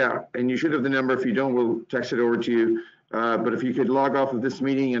 Yeah, and you should have the number. If you don't, we'll text it over to you. But if you could log off of this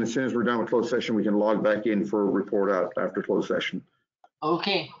meeting, and as soon as we're done with closed session, we can log back in for a report out after closed session.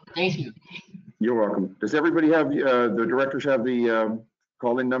 Okay, thank you. You're welcome. Does everybody have, the directors have the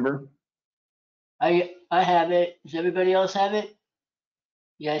call-in number? I have it. Does everybody else have it?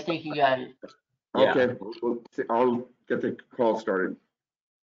 Yeah, I think you got it. Okay, I'll get the call started.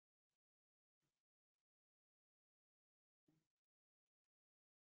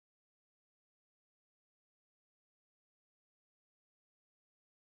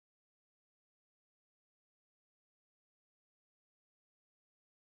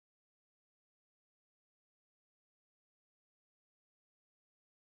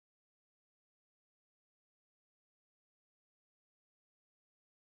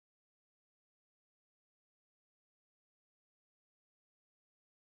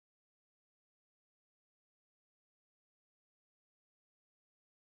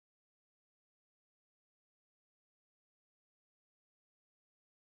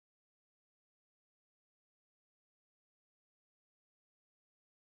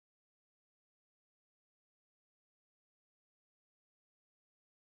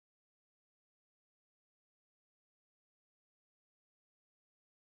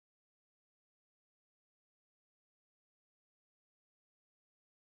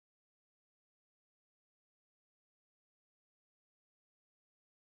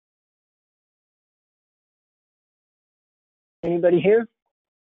 Anybody here?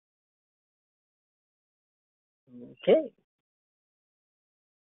 Okay.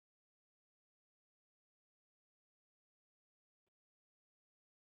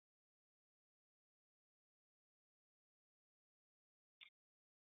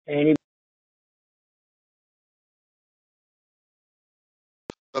 Any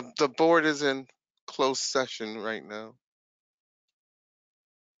The board is in closed session right now.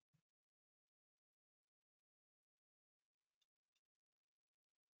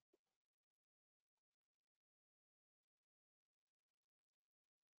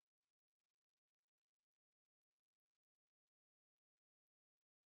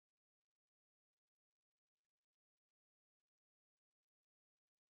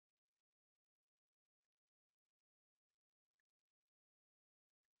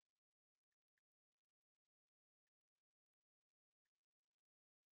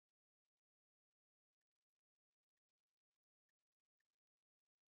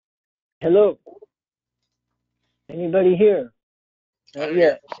 Hello? Anybody here? Not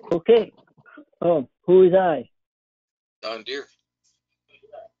yet. Okay. Who is I? Don Deere.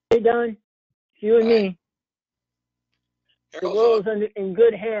 Hey, Don. It's you and Hi. me. The Harold's world's on. in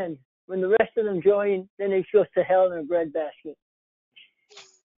good hands. When the rest of them join, then it goes to hell in a breadbasket.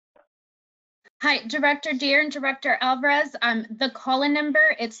 Hi, Director Deere and Director Alvarez. The call-in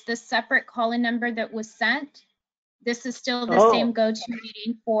number, it's the separate call-in number that was sent. This is still the same go-to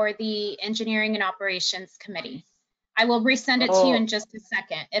meeting for the Engineering and Operations Committee. I will resend it to you in just a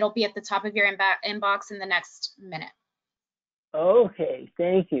second. It'll be at the top of your inbox in the next minute. Okay,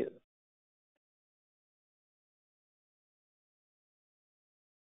 thank you.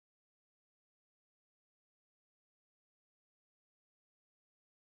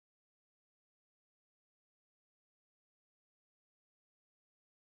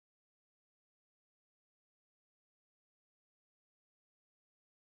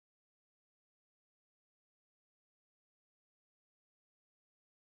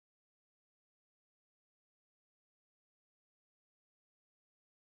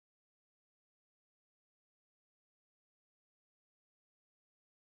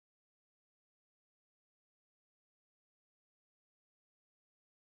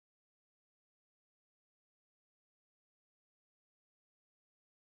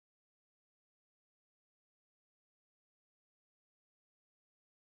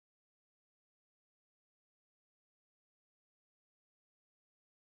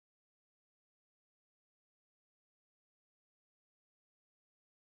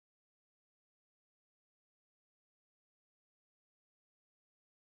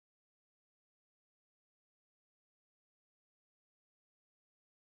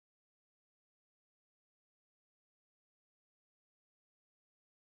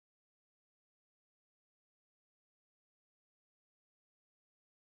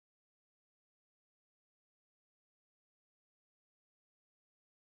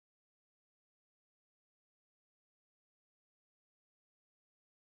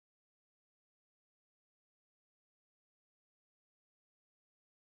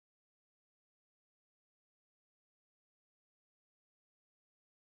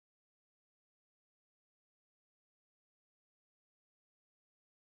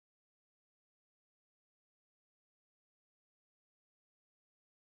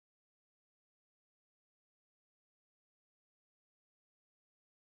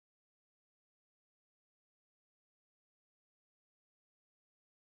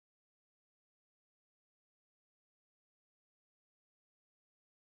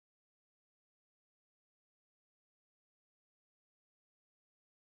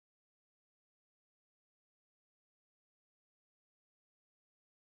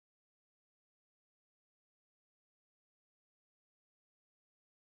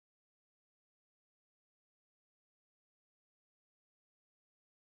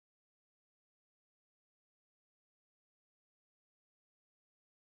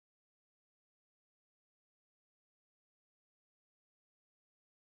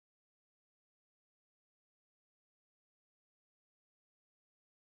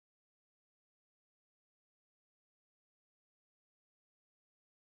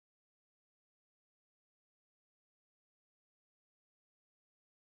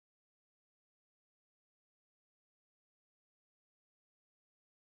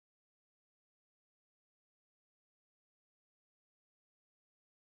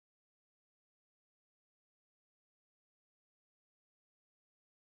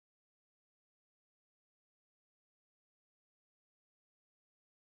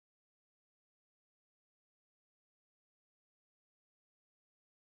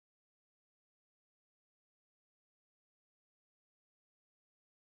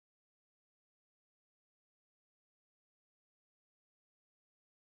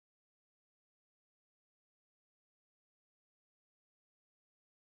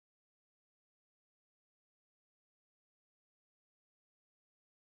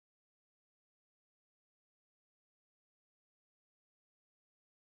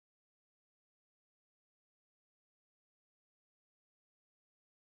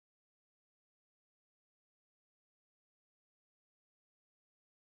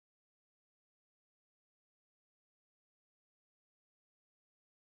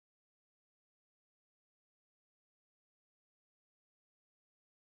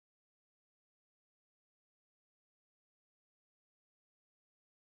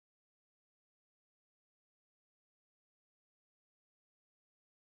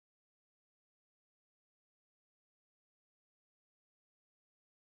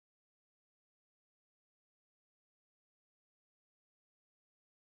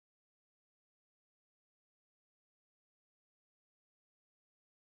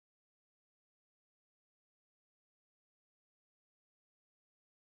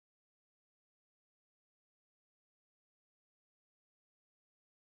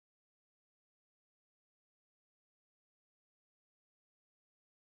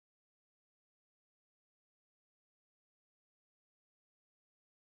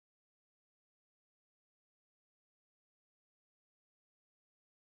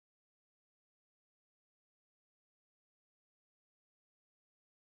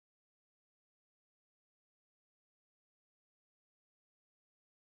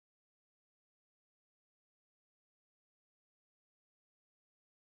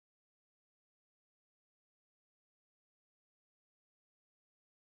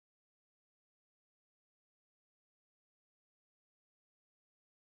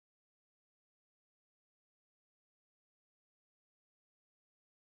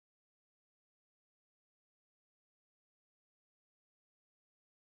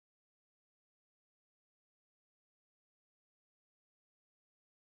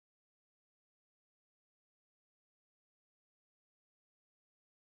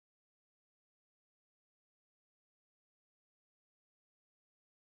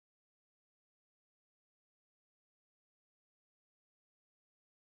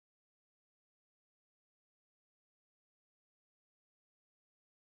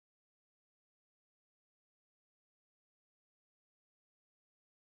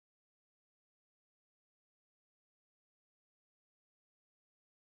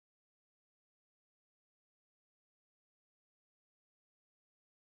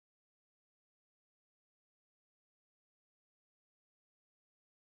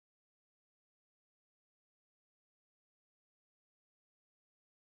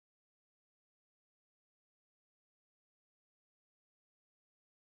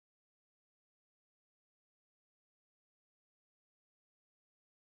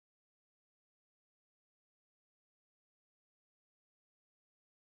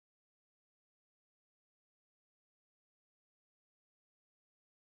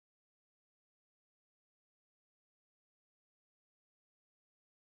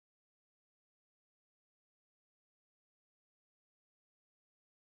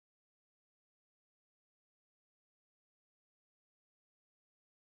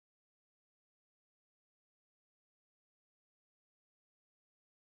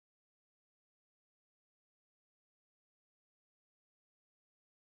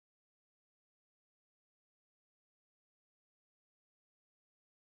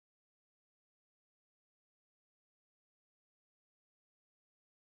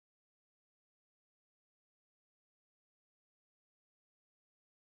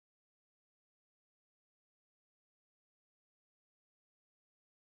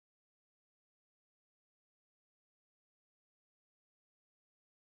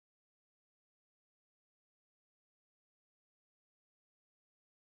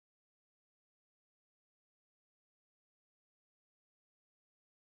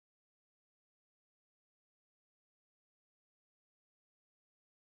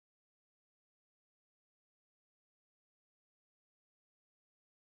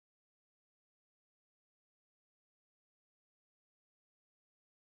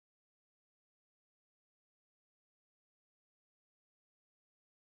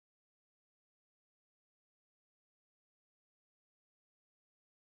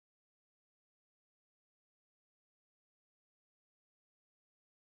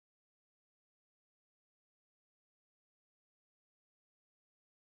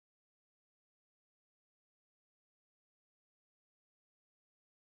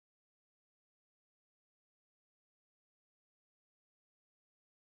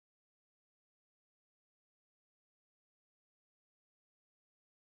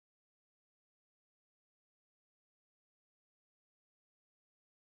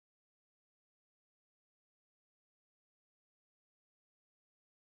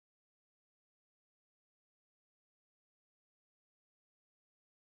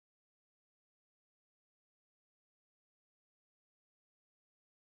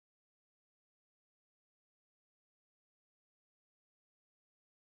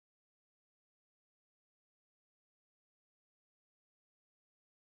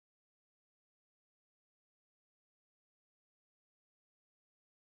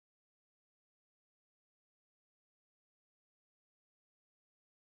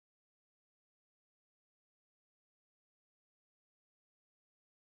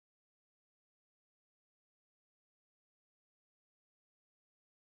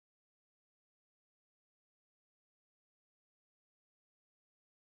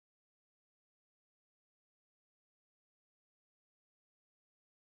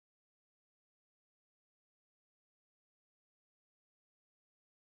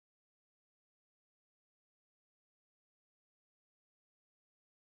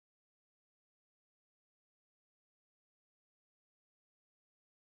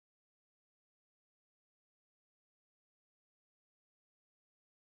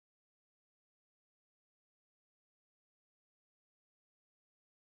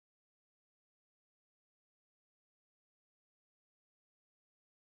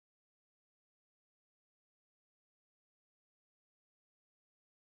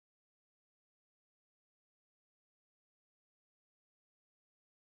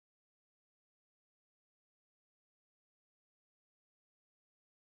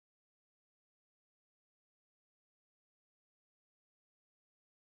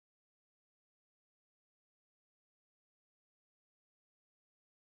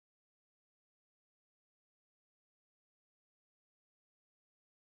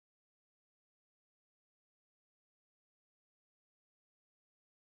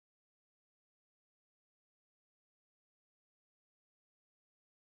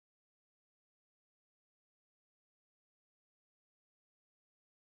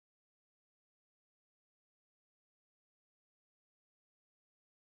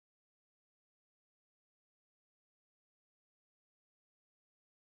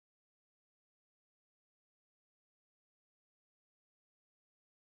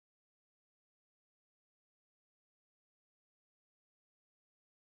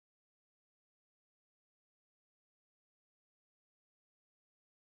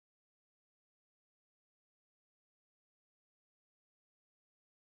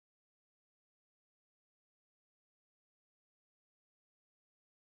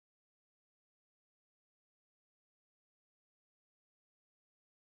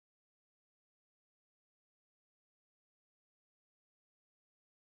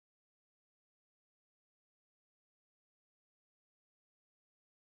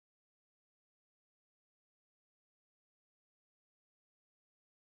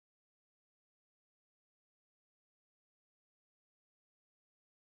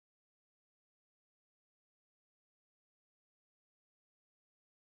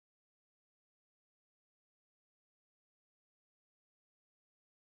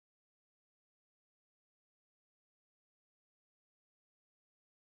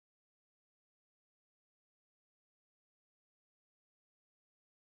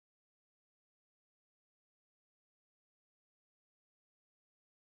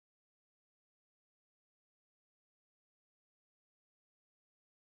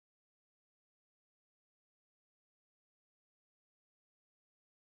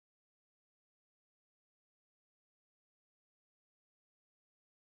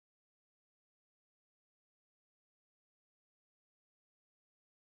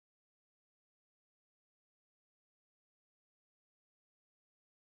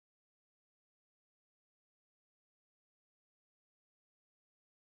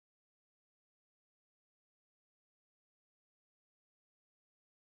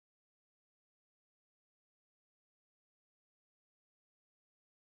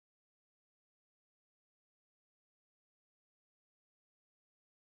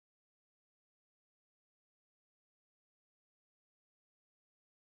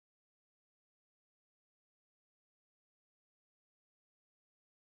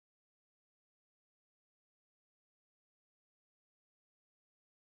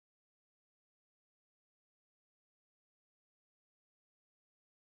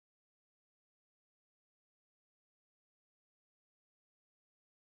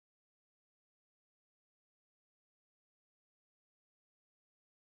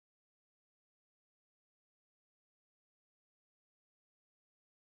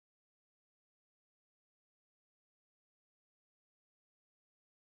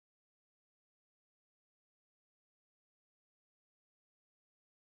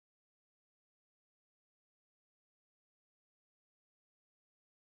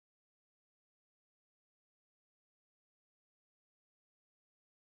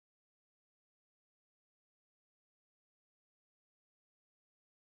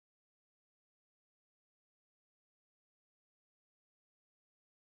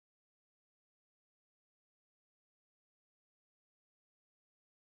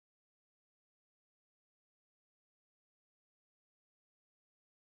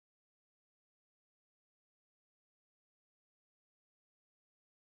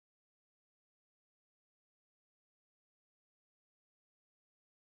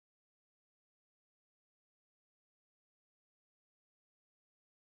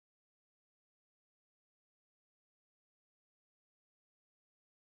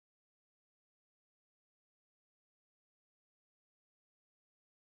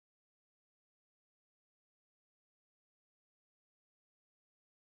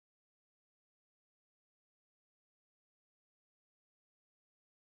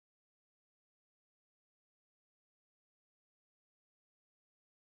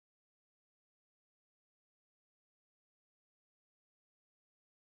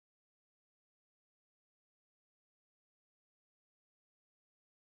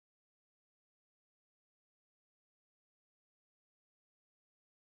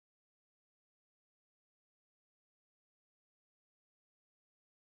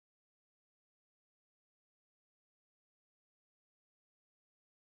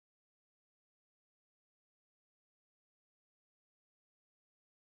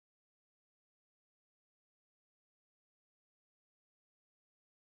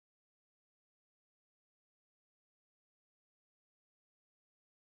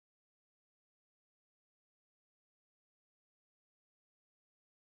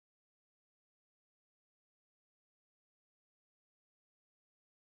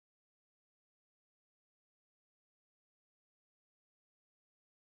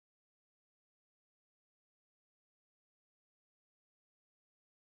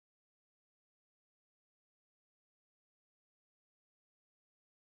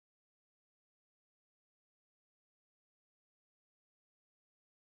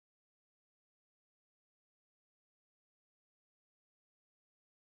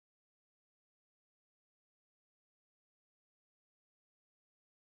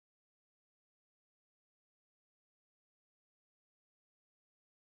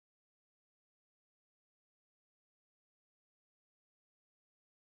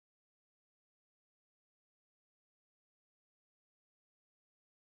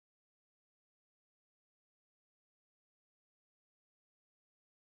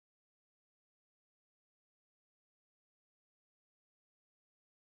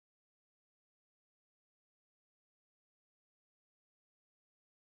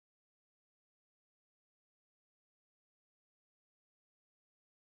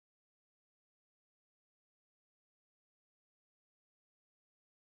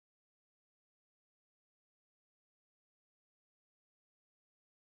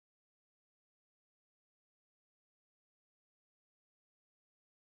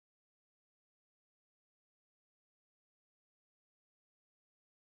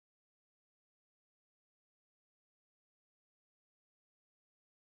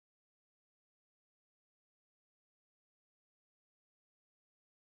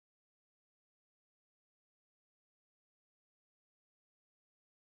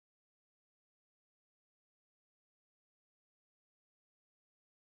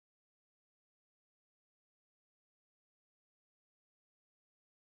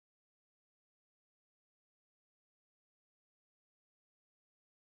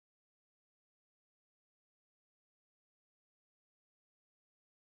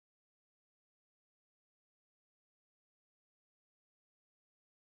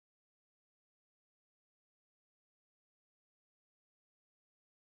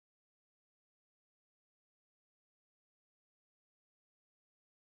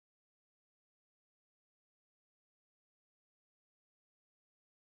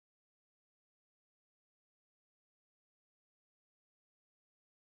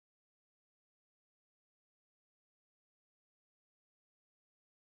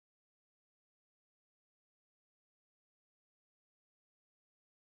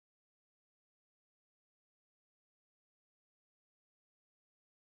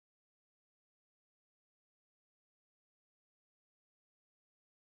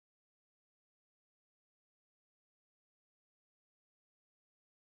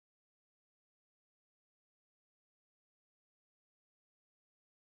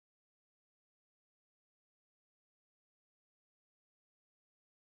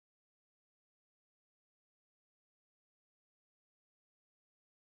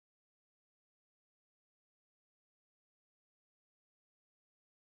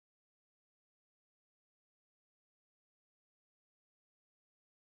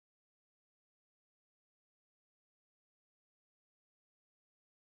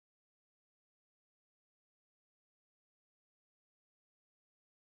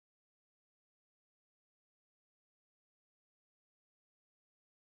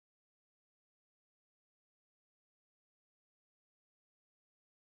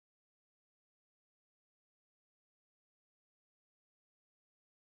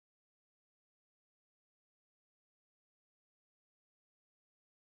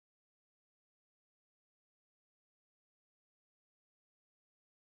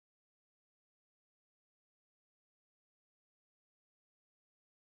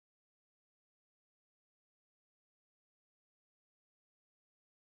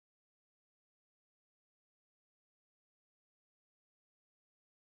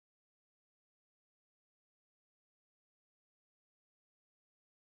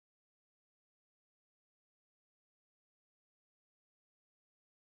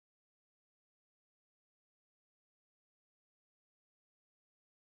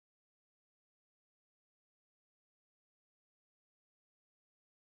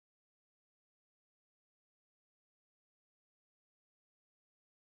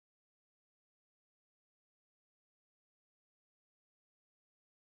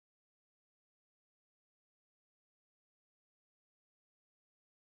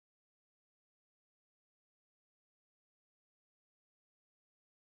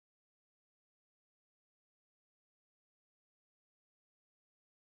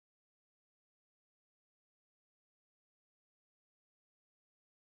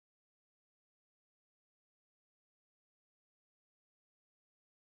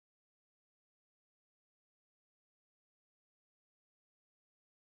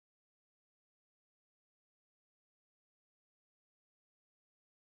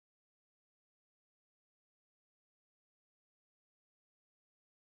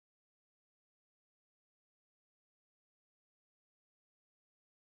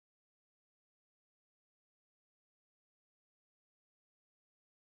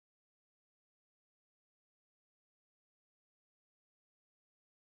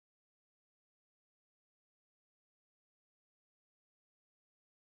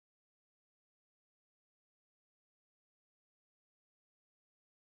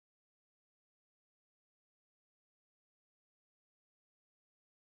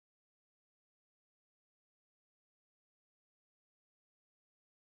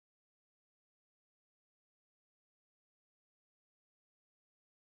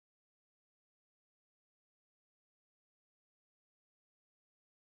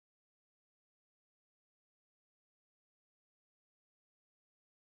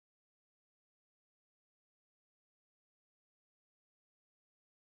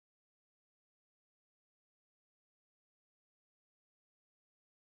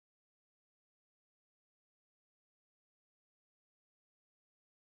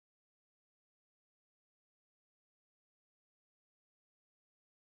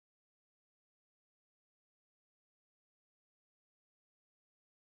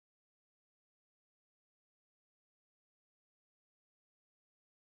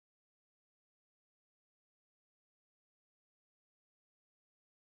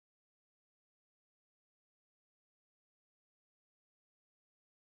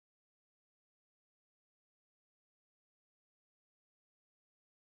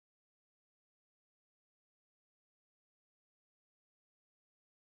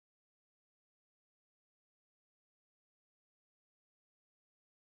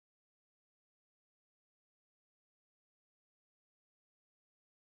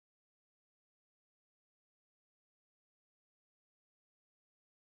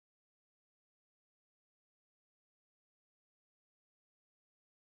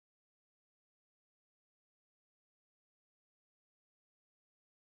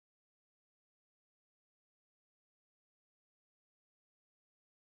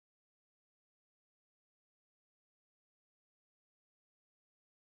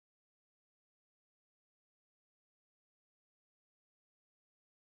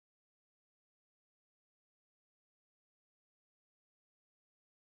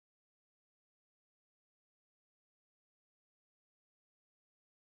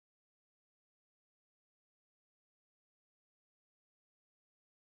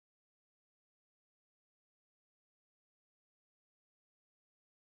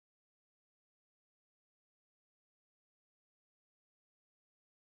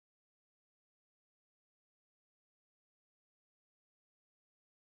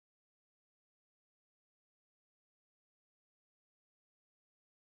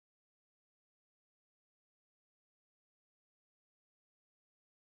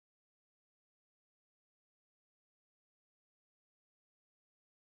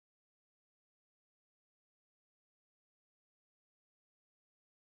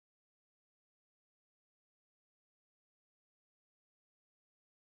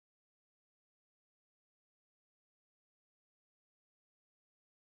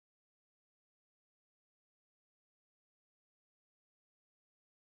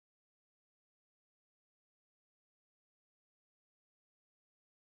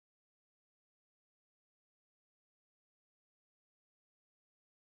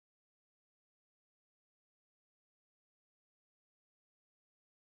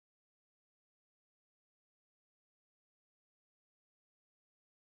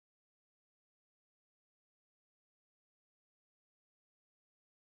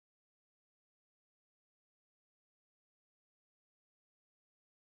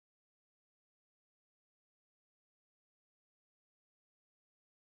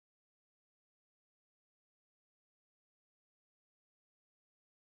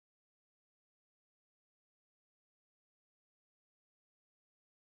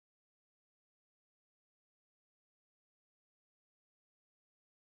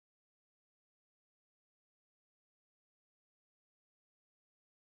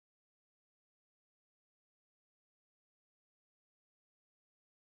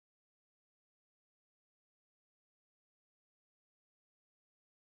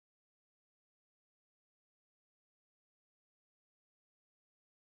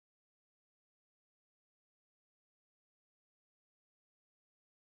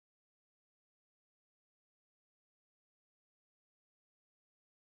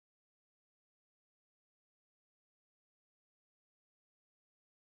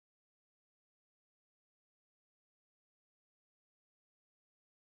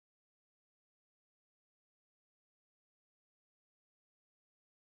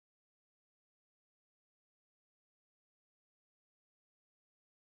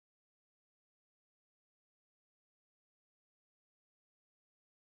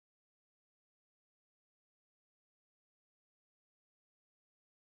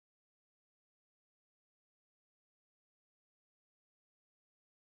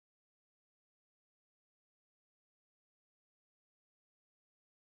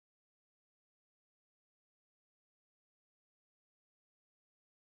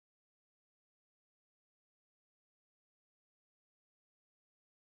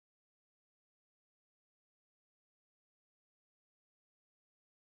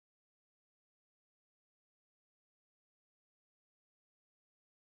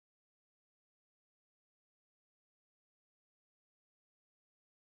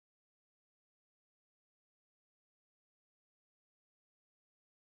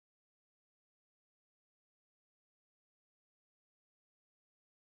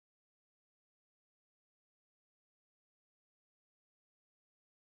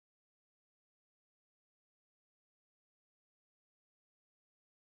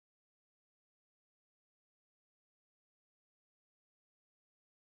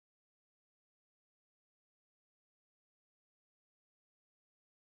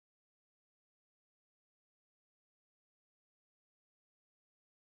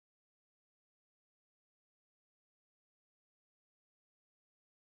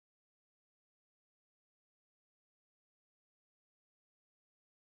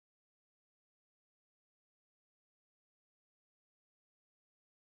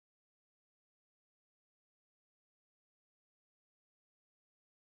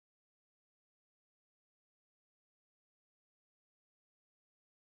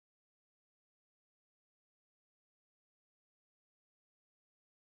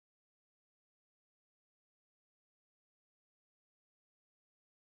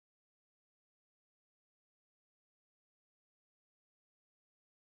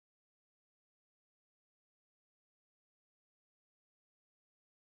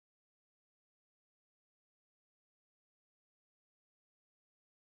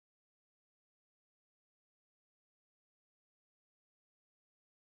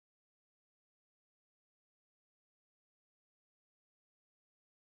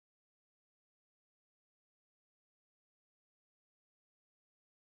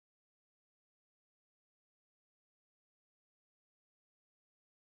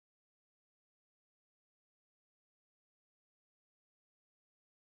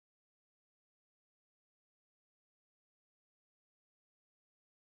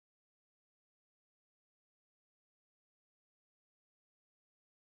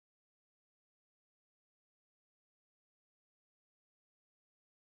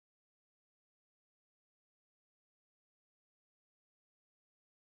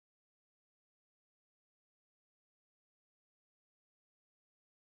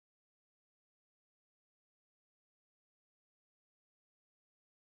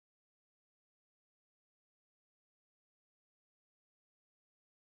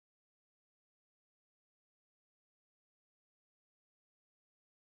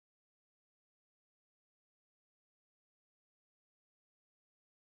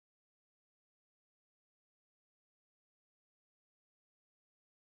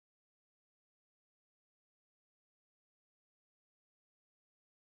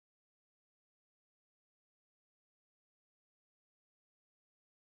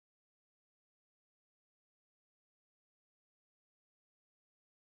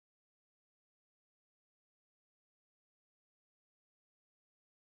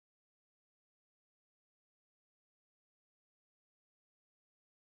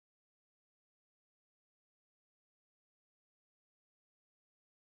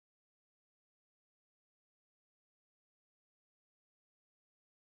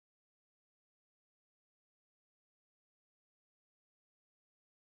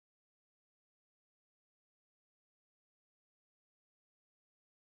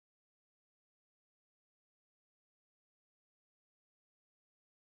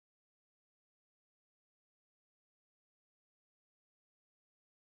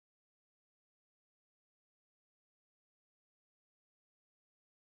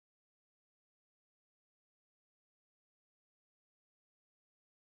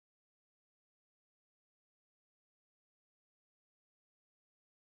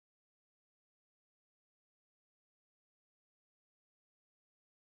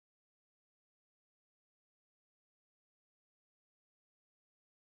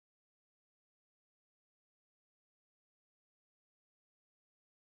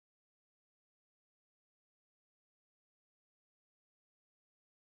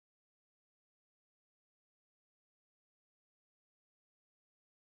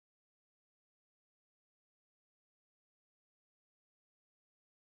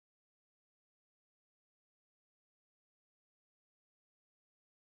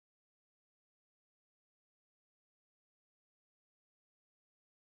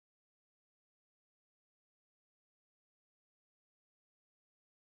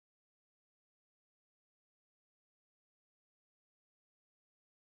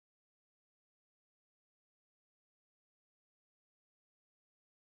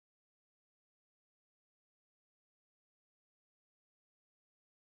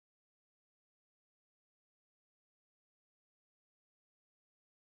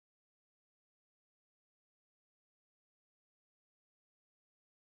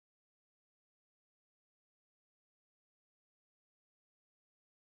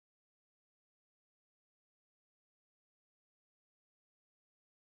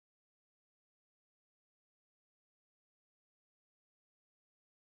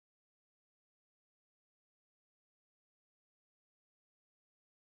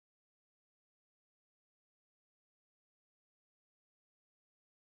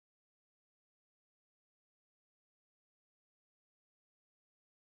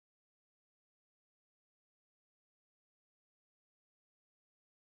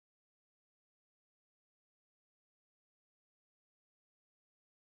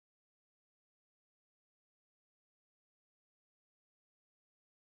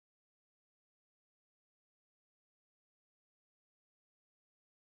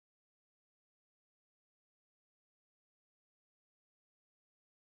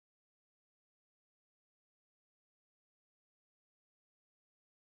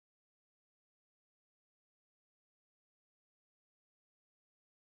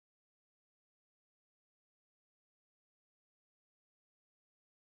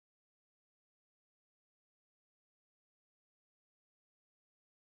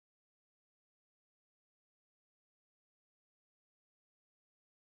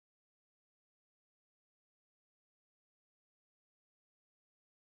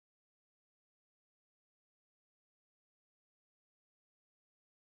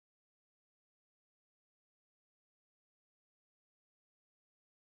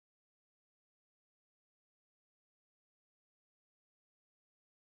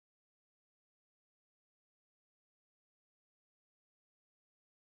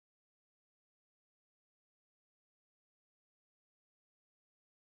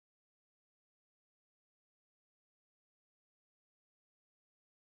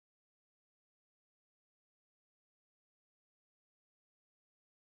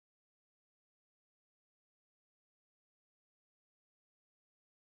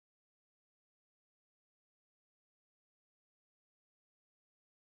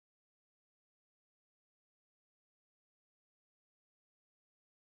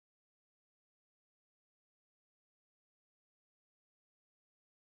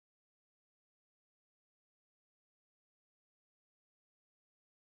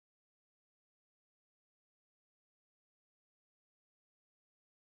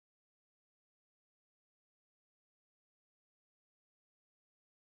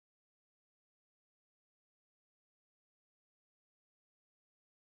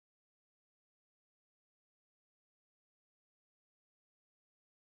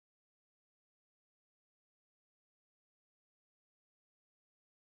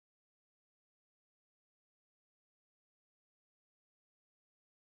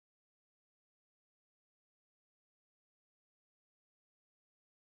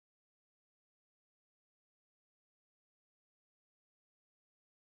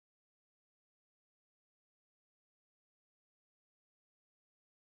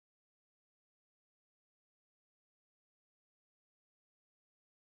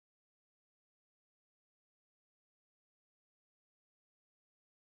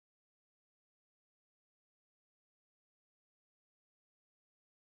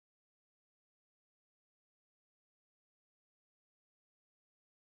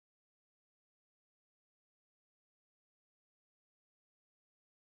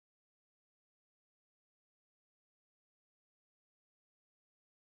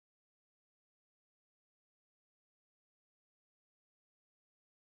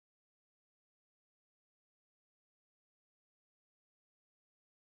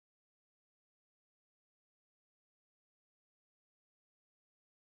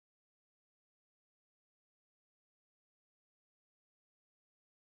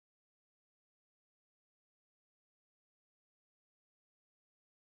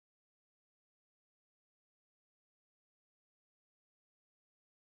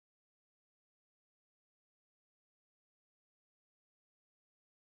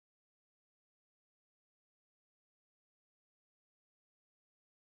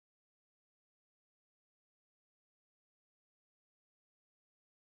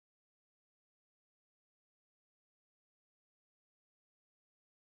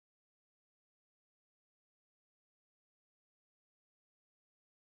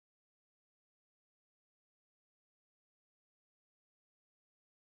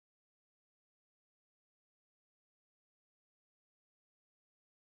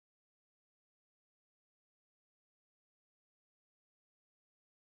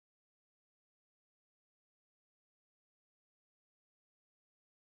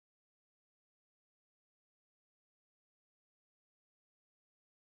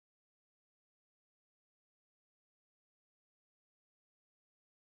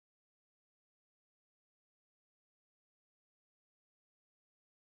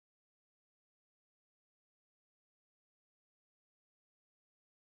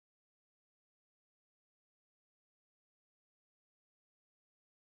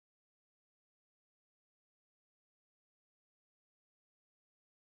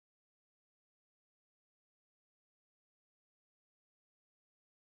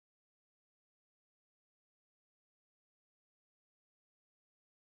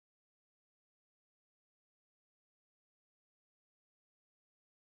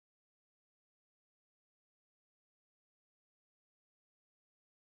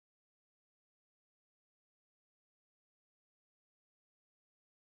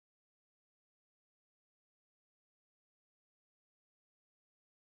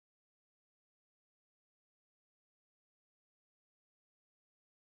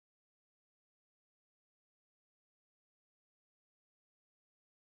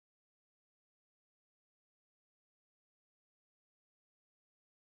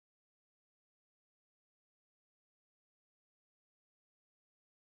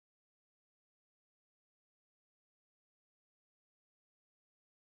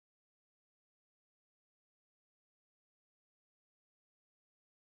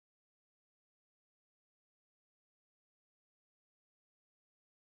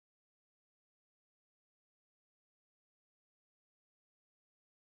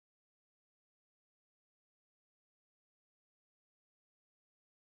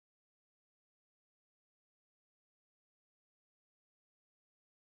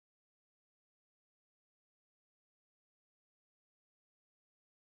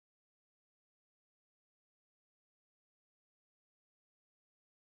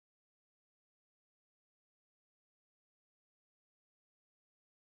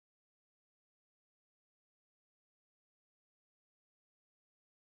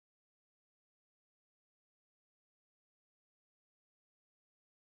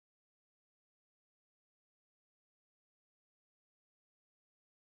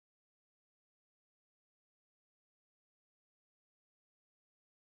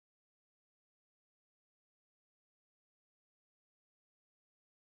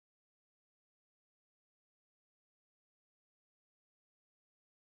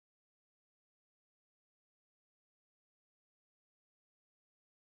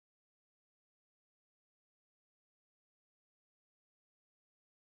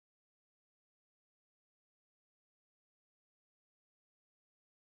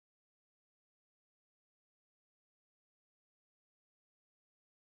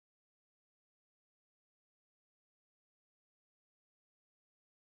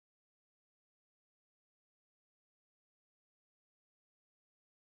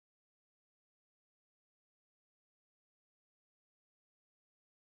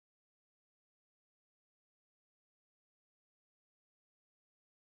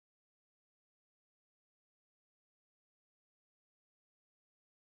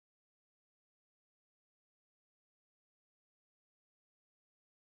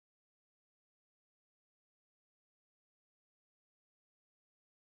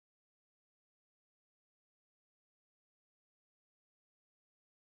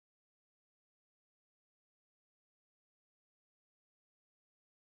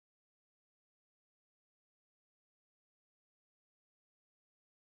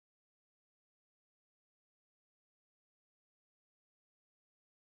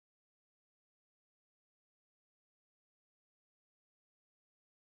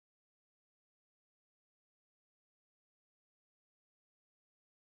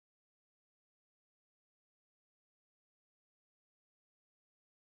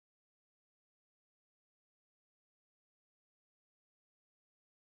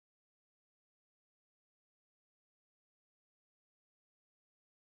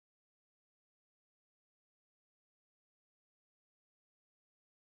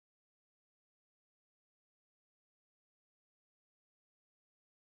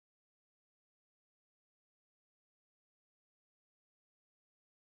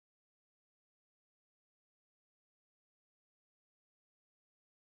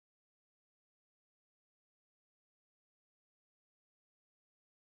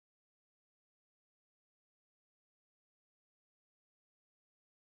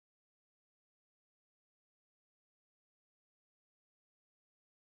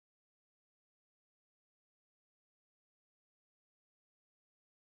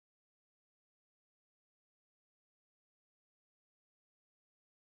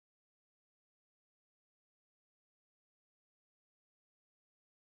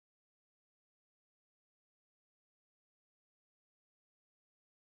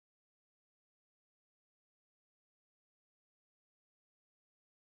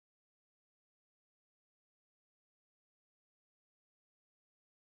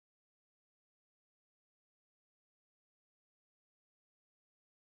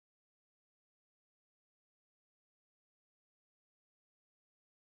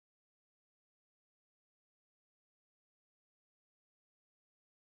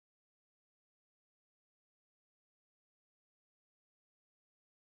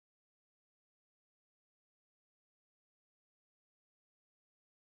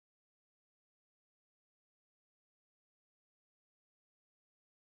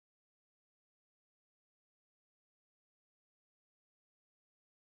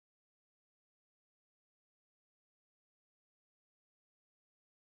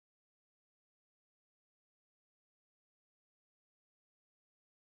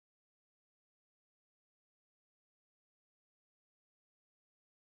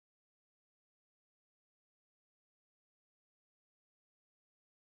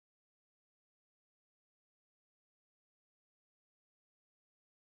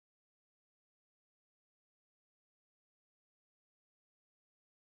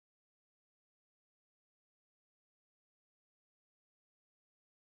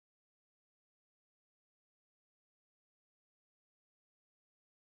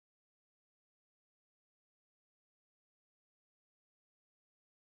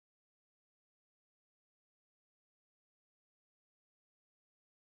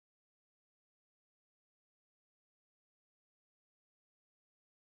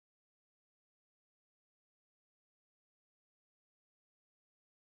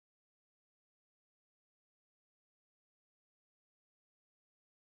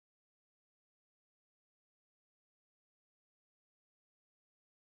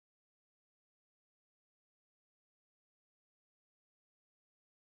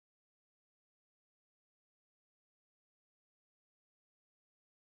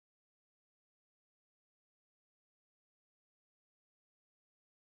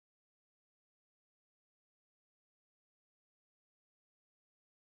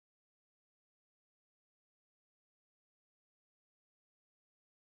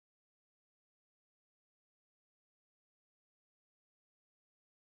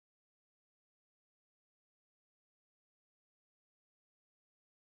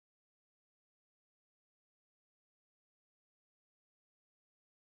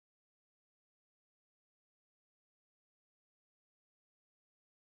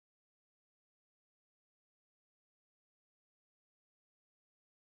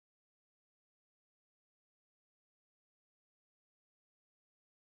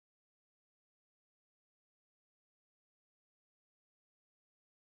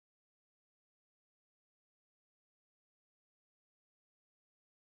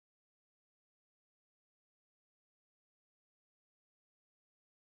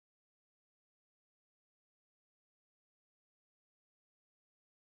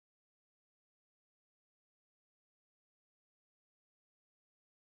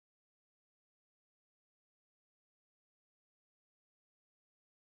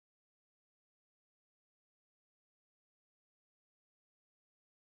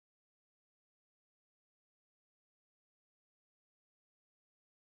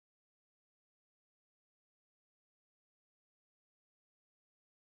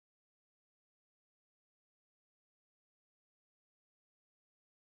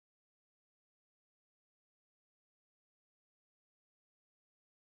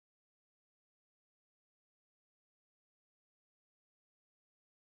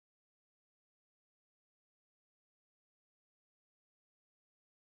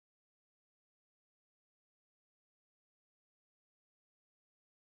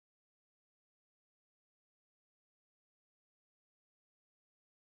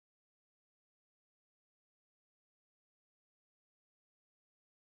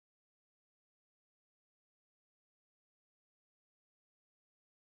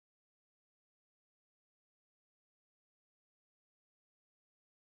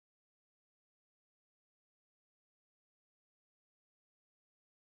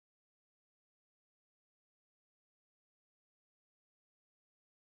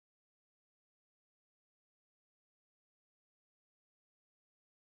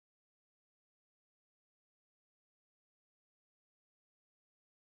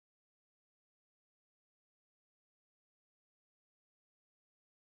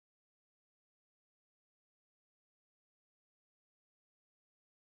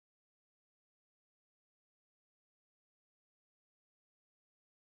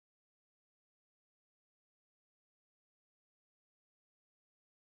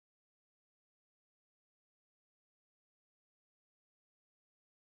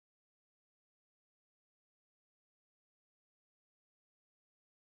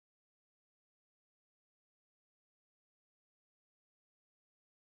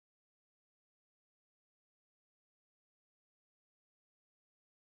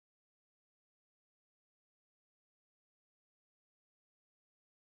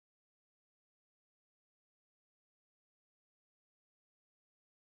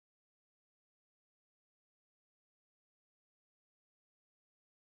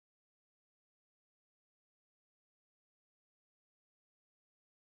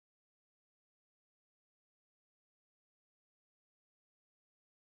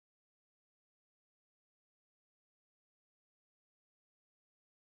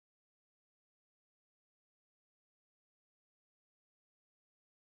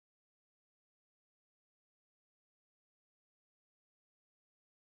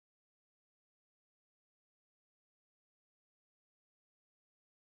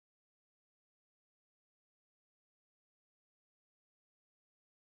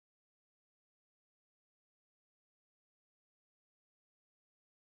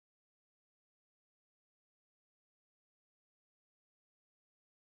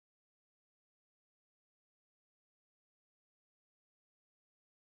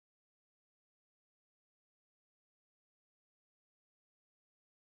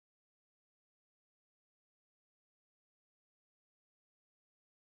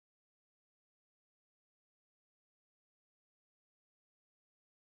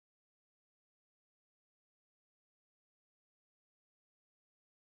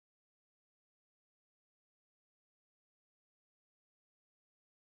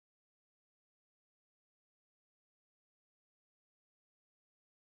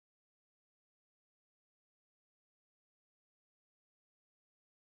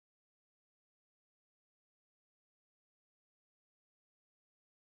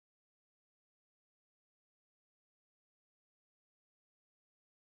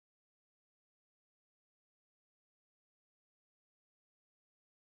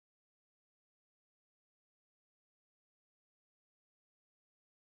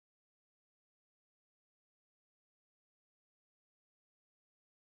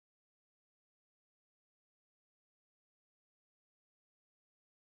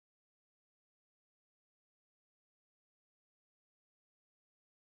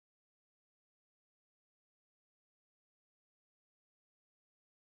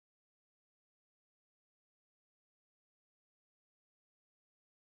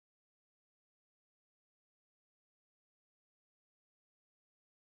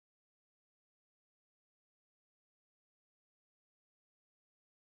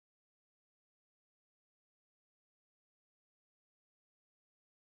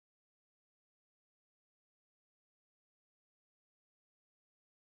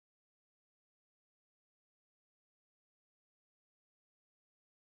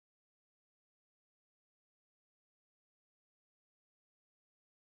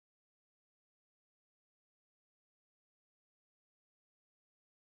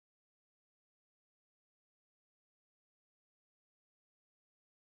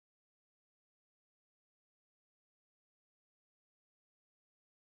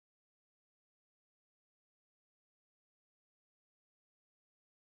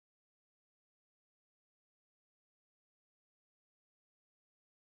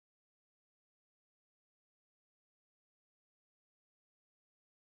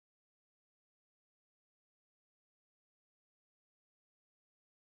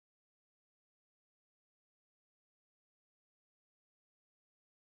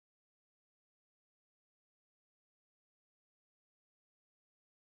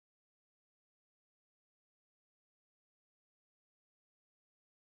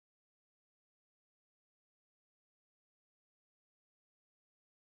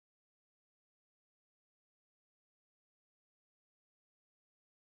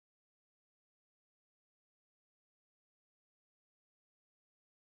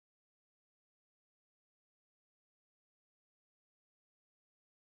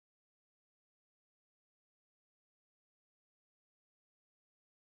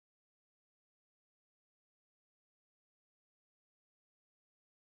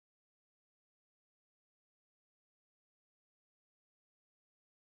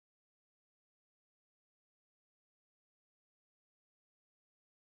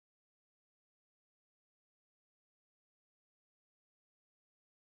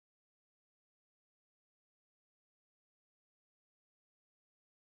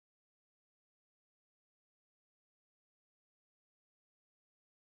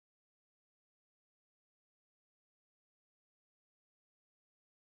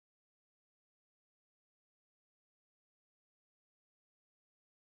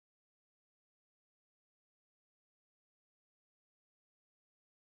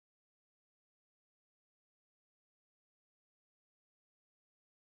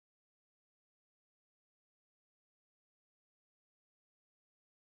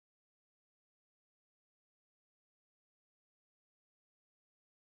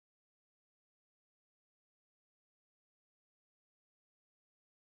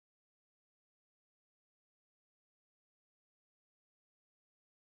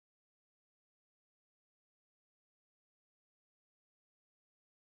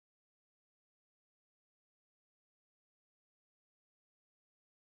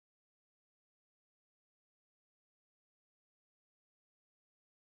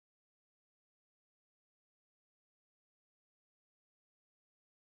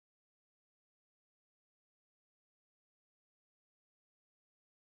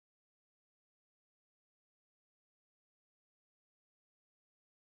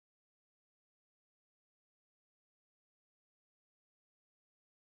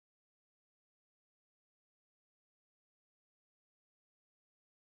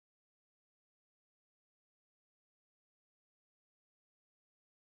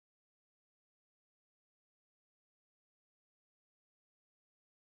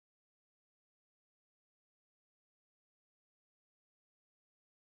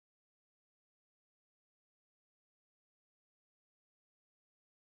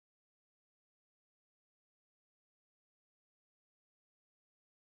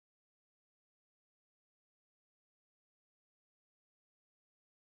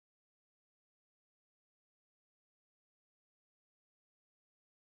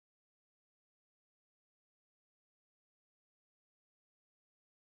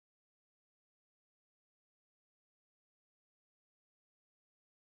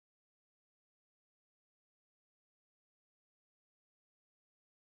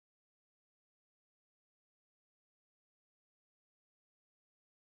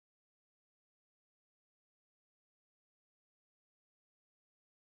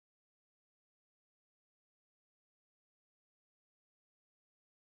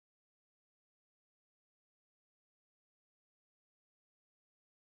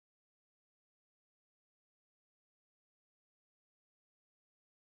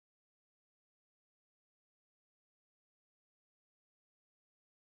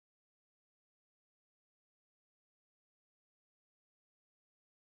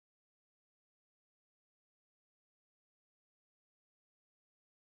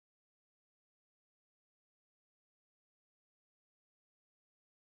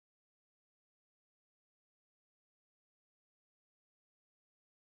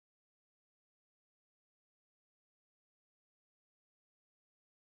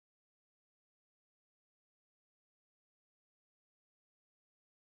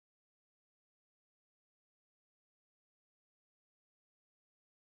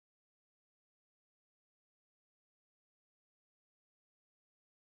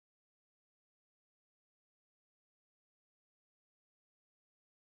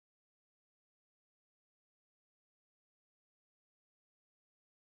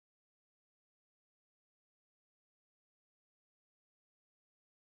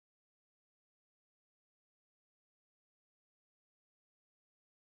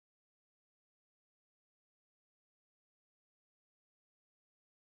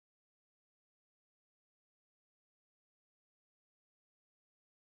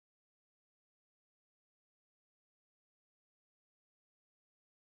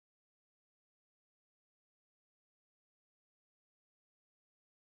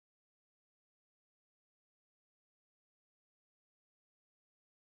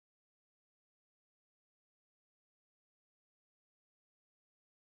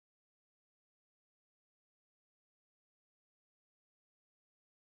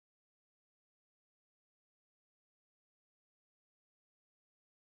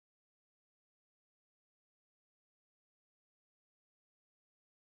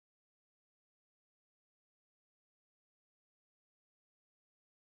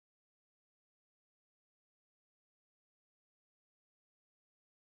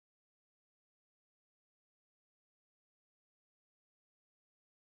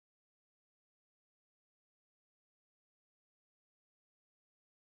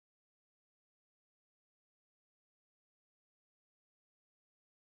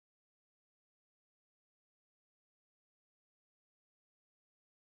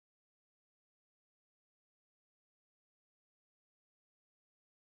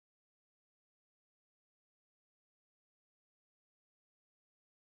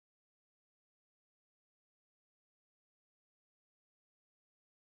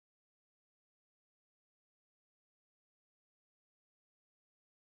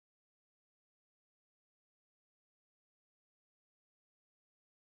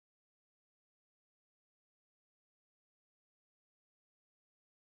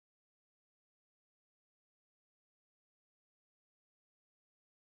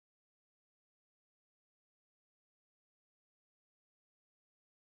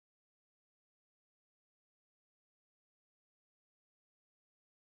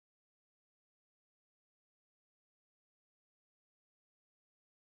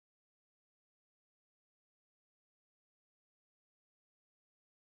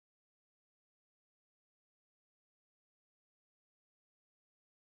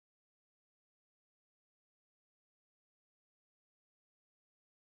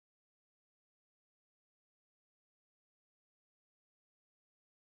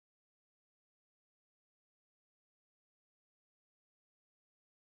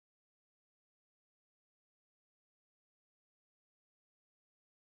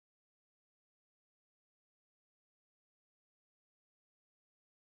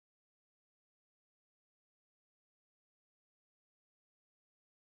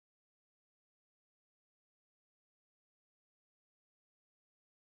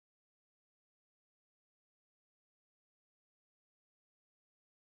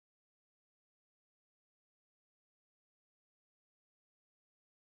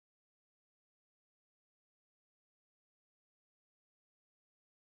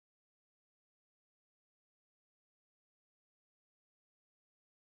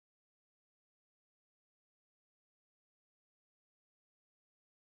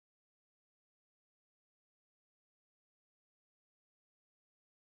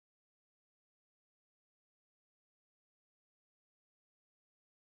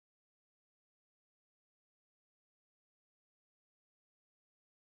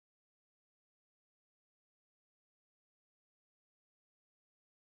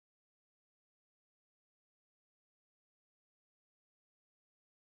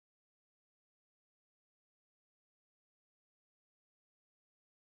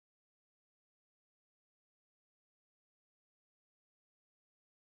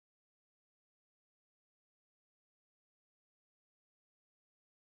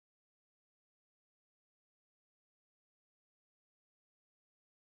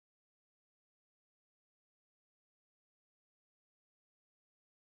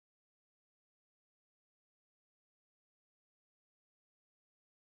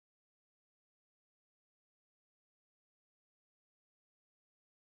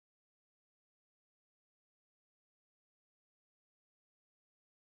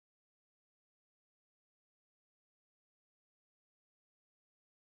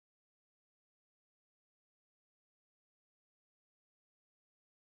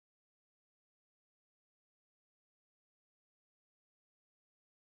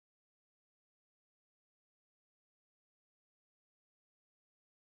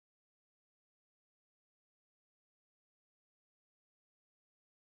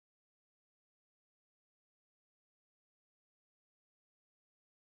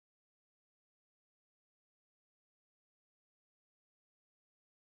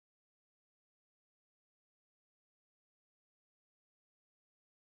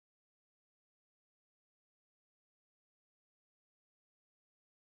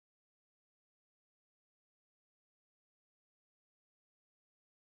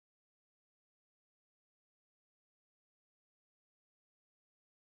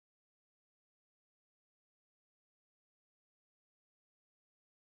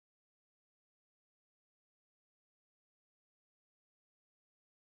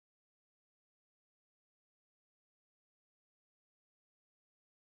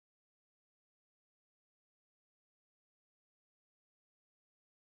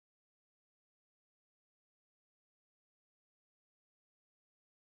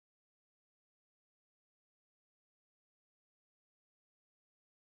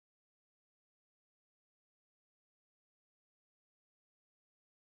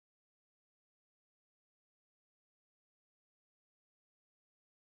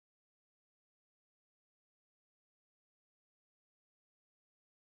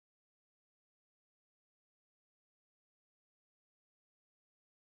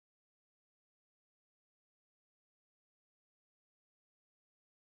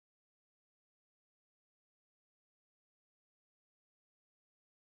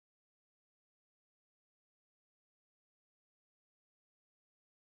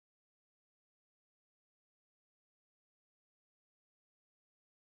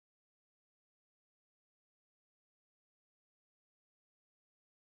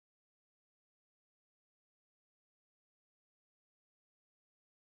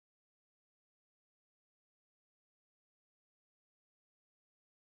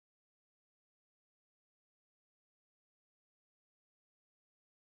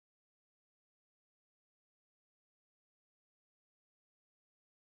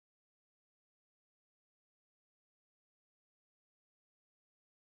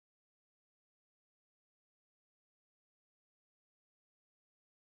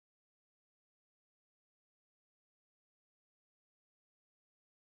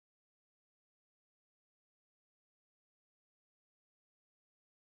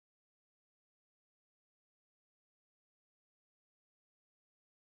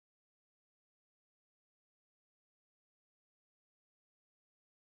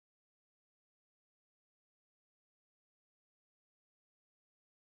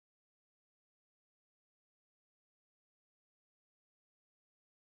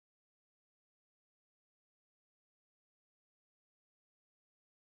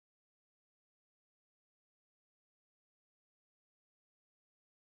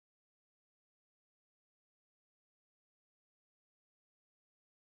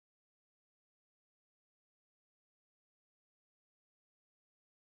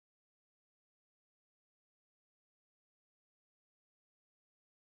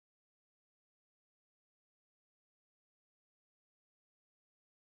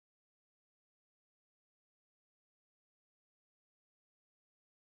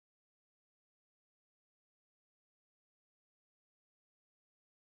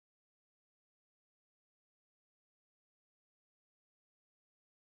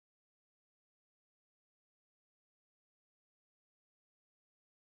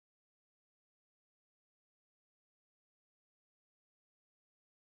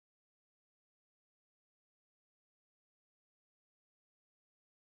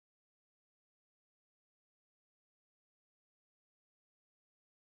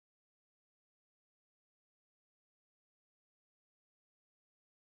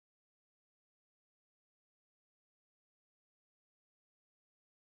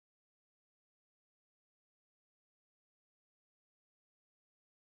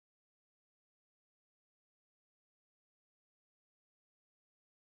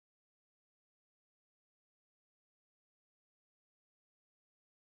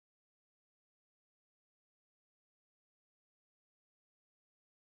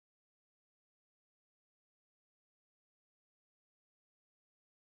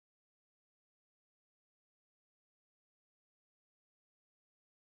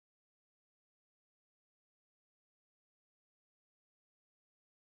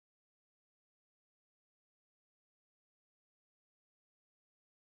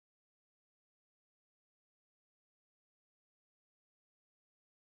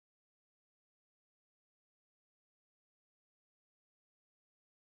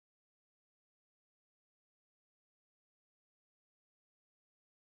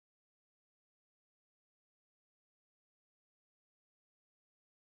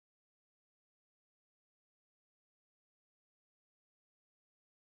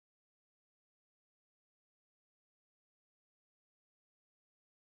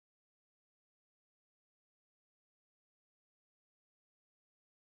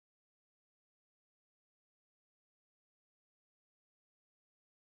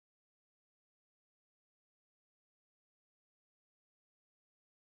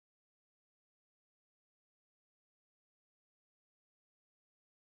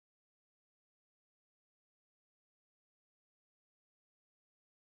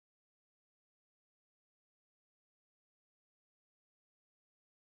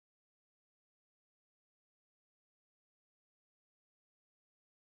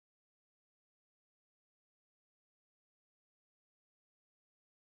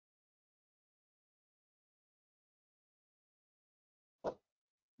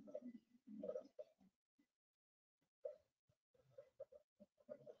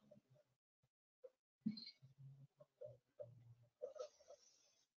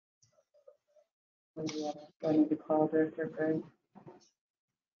 Do I need to call Director Gray?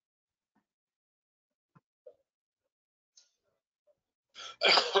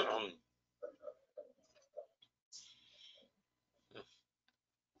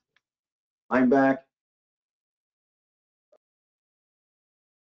 I'm back.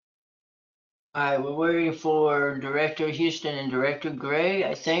 All right, we're waiting for Director Houston and Director Gray,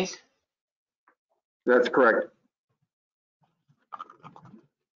 I think. That's correct.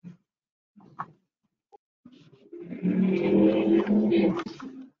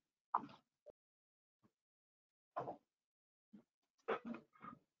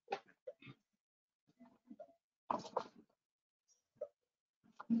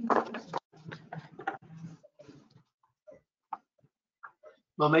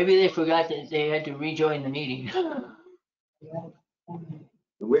 Well, maybe they forgot that they had to rejoin the meeting.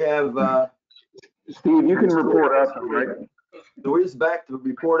 We have, Steve, you can report us, right? Louise back to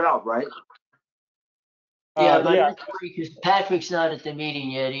report out, right? Yeah, but Yeah. because Patrick's not at the meeting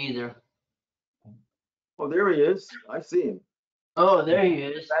yet either. Oh, there he is. I see him. Oh, there he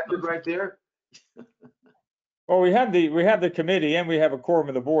is. Patrick right there. Well, we have the committee and we have a quorum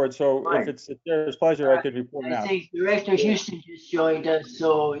of the board, so Right. if it's the chair's pleasure, I could report I now. think Director Houston just joined us,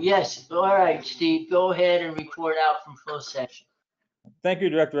 so yes, all right, Steve, go ahead and report out from closed session. Thank you,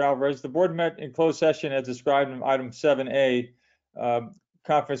 Director Alvarez. The board met in closed session as described in item 7A,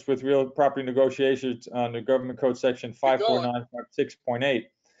 conference with real property negotiations under Government Code Section 54956.8,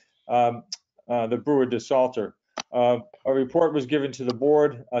 the Brewer de Salter. A report was given to the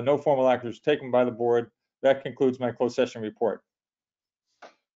board. No formal action was taken by the board. That concludes my closed session report.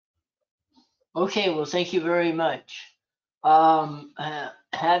 Okay, well, thank you very much.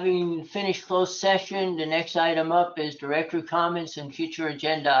 Having finished closed session, the next item up is director comments and future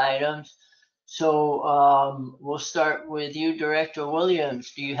agenda items. So we'll start with you, Director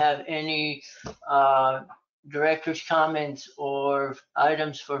Williams. Do you have any director's comments or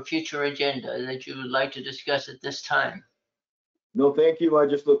items for future agenda that you would like to discuss at this time? No, thank you. I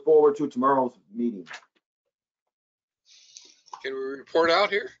just look forward to tomorrow's meeting. Can we report out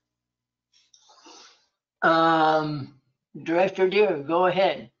here? Director Deere, go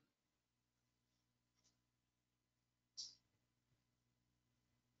ahead.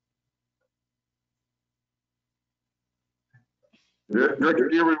 Director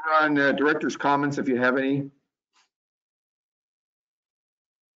Deere, we were on director's comments if you have any.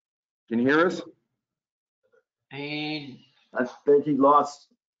 Can you hear us? I think he lost.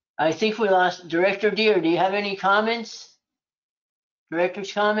 I think we lost Director Deere. Do you have any comments?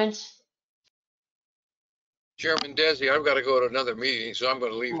 Director's comments? Chairman Desi, I've got to go to another meeting, so I'm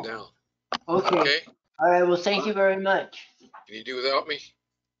going to leave now. Okay. Okay? All right. Well, thank you very much. Can you do without me?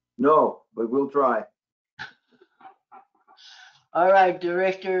 No, but we'll try. All right,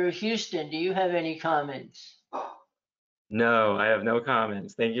 Director Houston, do you have any comments? No, I have no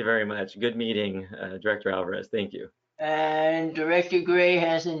comments. Thank you very much. Good meeting, Director Alvarez. Thank you. And Director Gray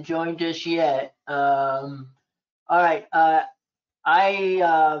hasn't joined us yet. All right.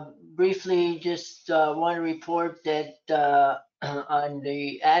 I briefly just want to report that on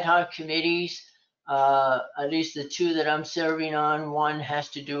the ad hoc committees, at least the two that I'm serving on, one has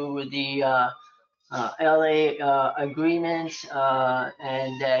to do with the LA agreements,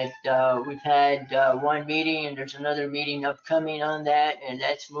 and that we've had one meeting and there's another meeting upcoming on that, and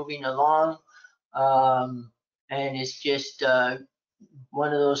that's moving along. And it's just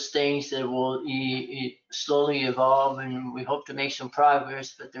one of those things that will slowly evolve, and we hope to make some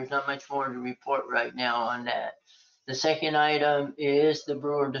progress, but there's not much more to report right now on that. The second item is the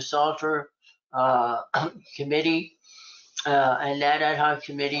Brewer de Salter committee. And that ad hoc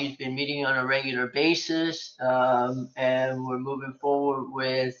committee has been meeting on a regular basis, and we're moving forward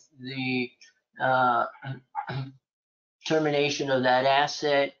with the termination of that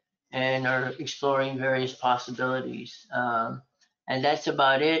asset and are exploring various possibilities. And that's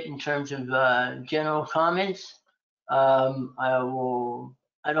about it in terms of general comments. I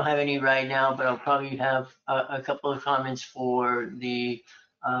don't have any right now, but I'll probably have a couple of comments for the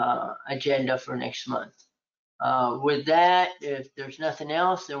agenda for next month. With that, if there's nothing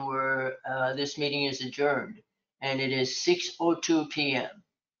else, then this meeting is adjourned, and it is 6:02 p.m.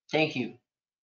 Thank you.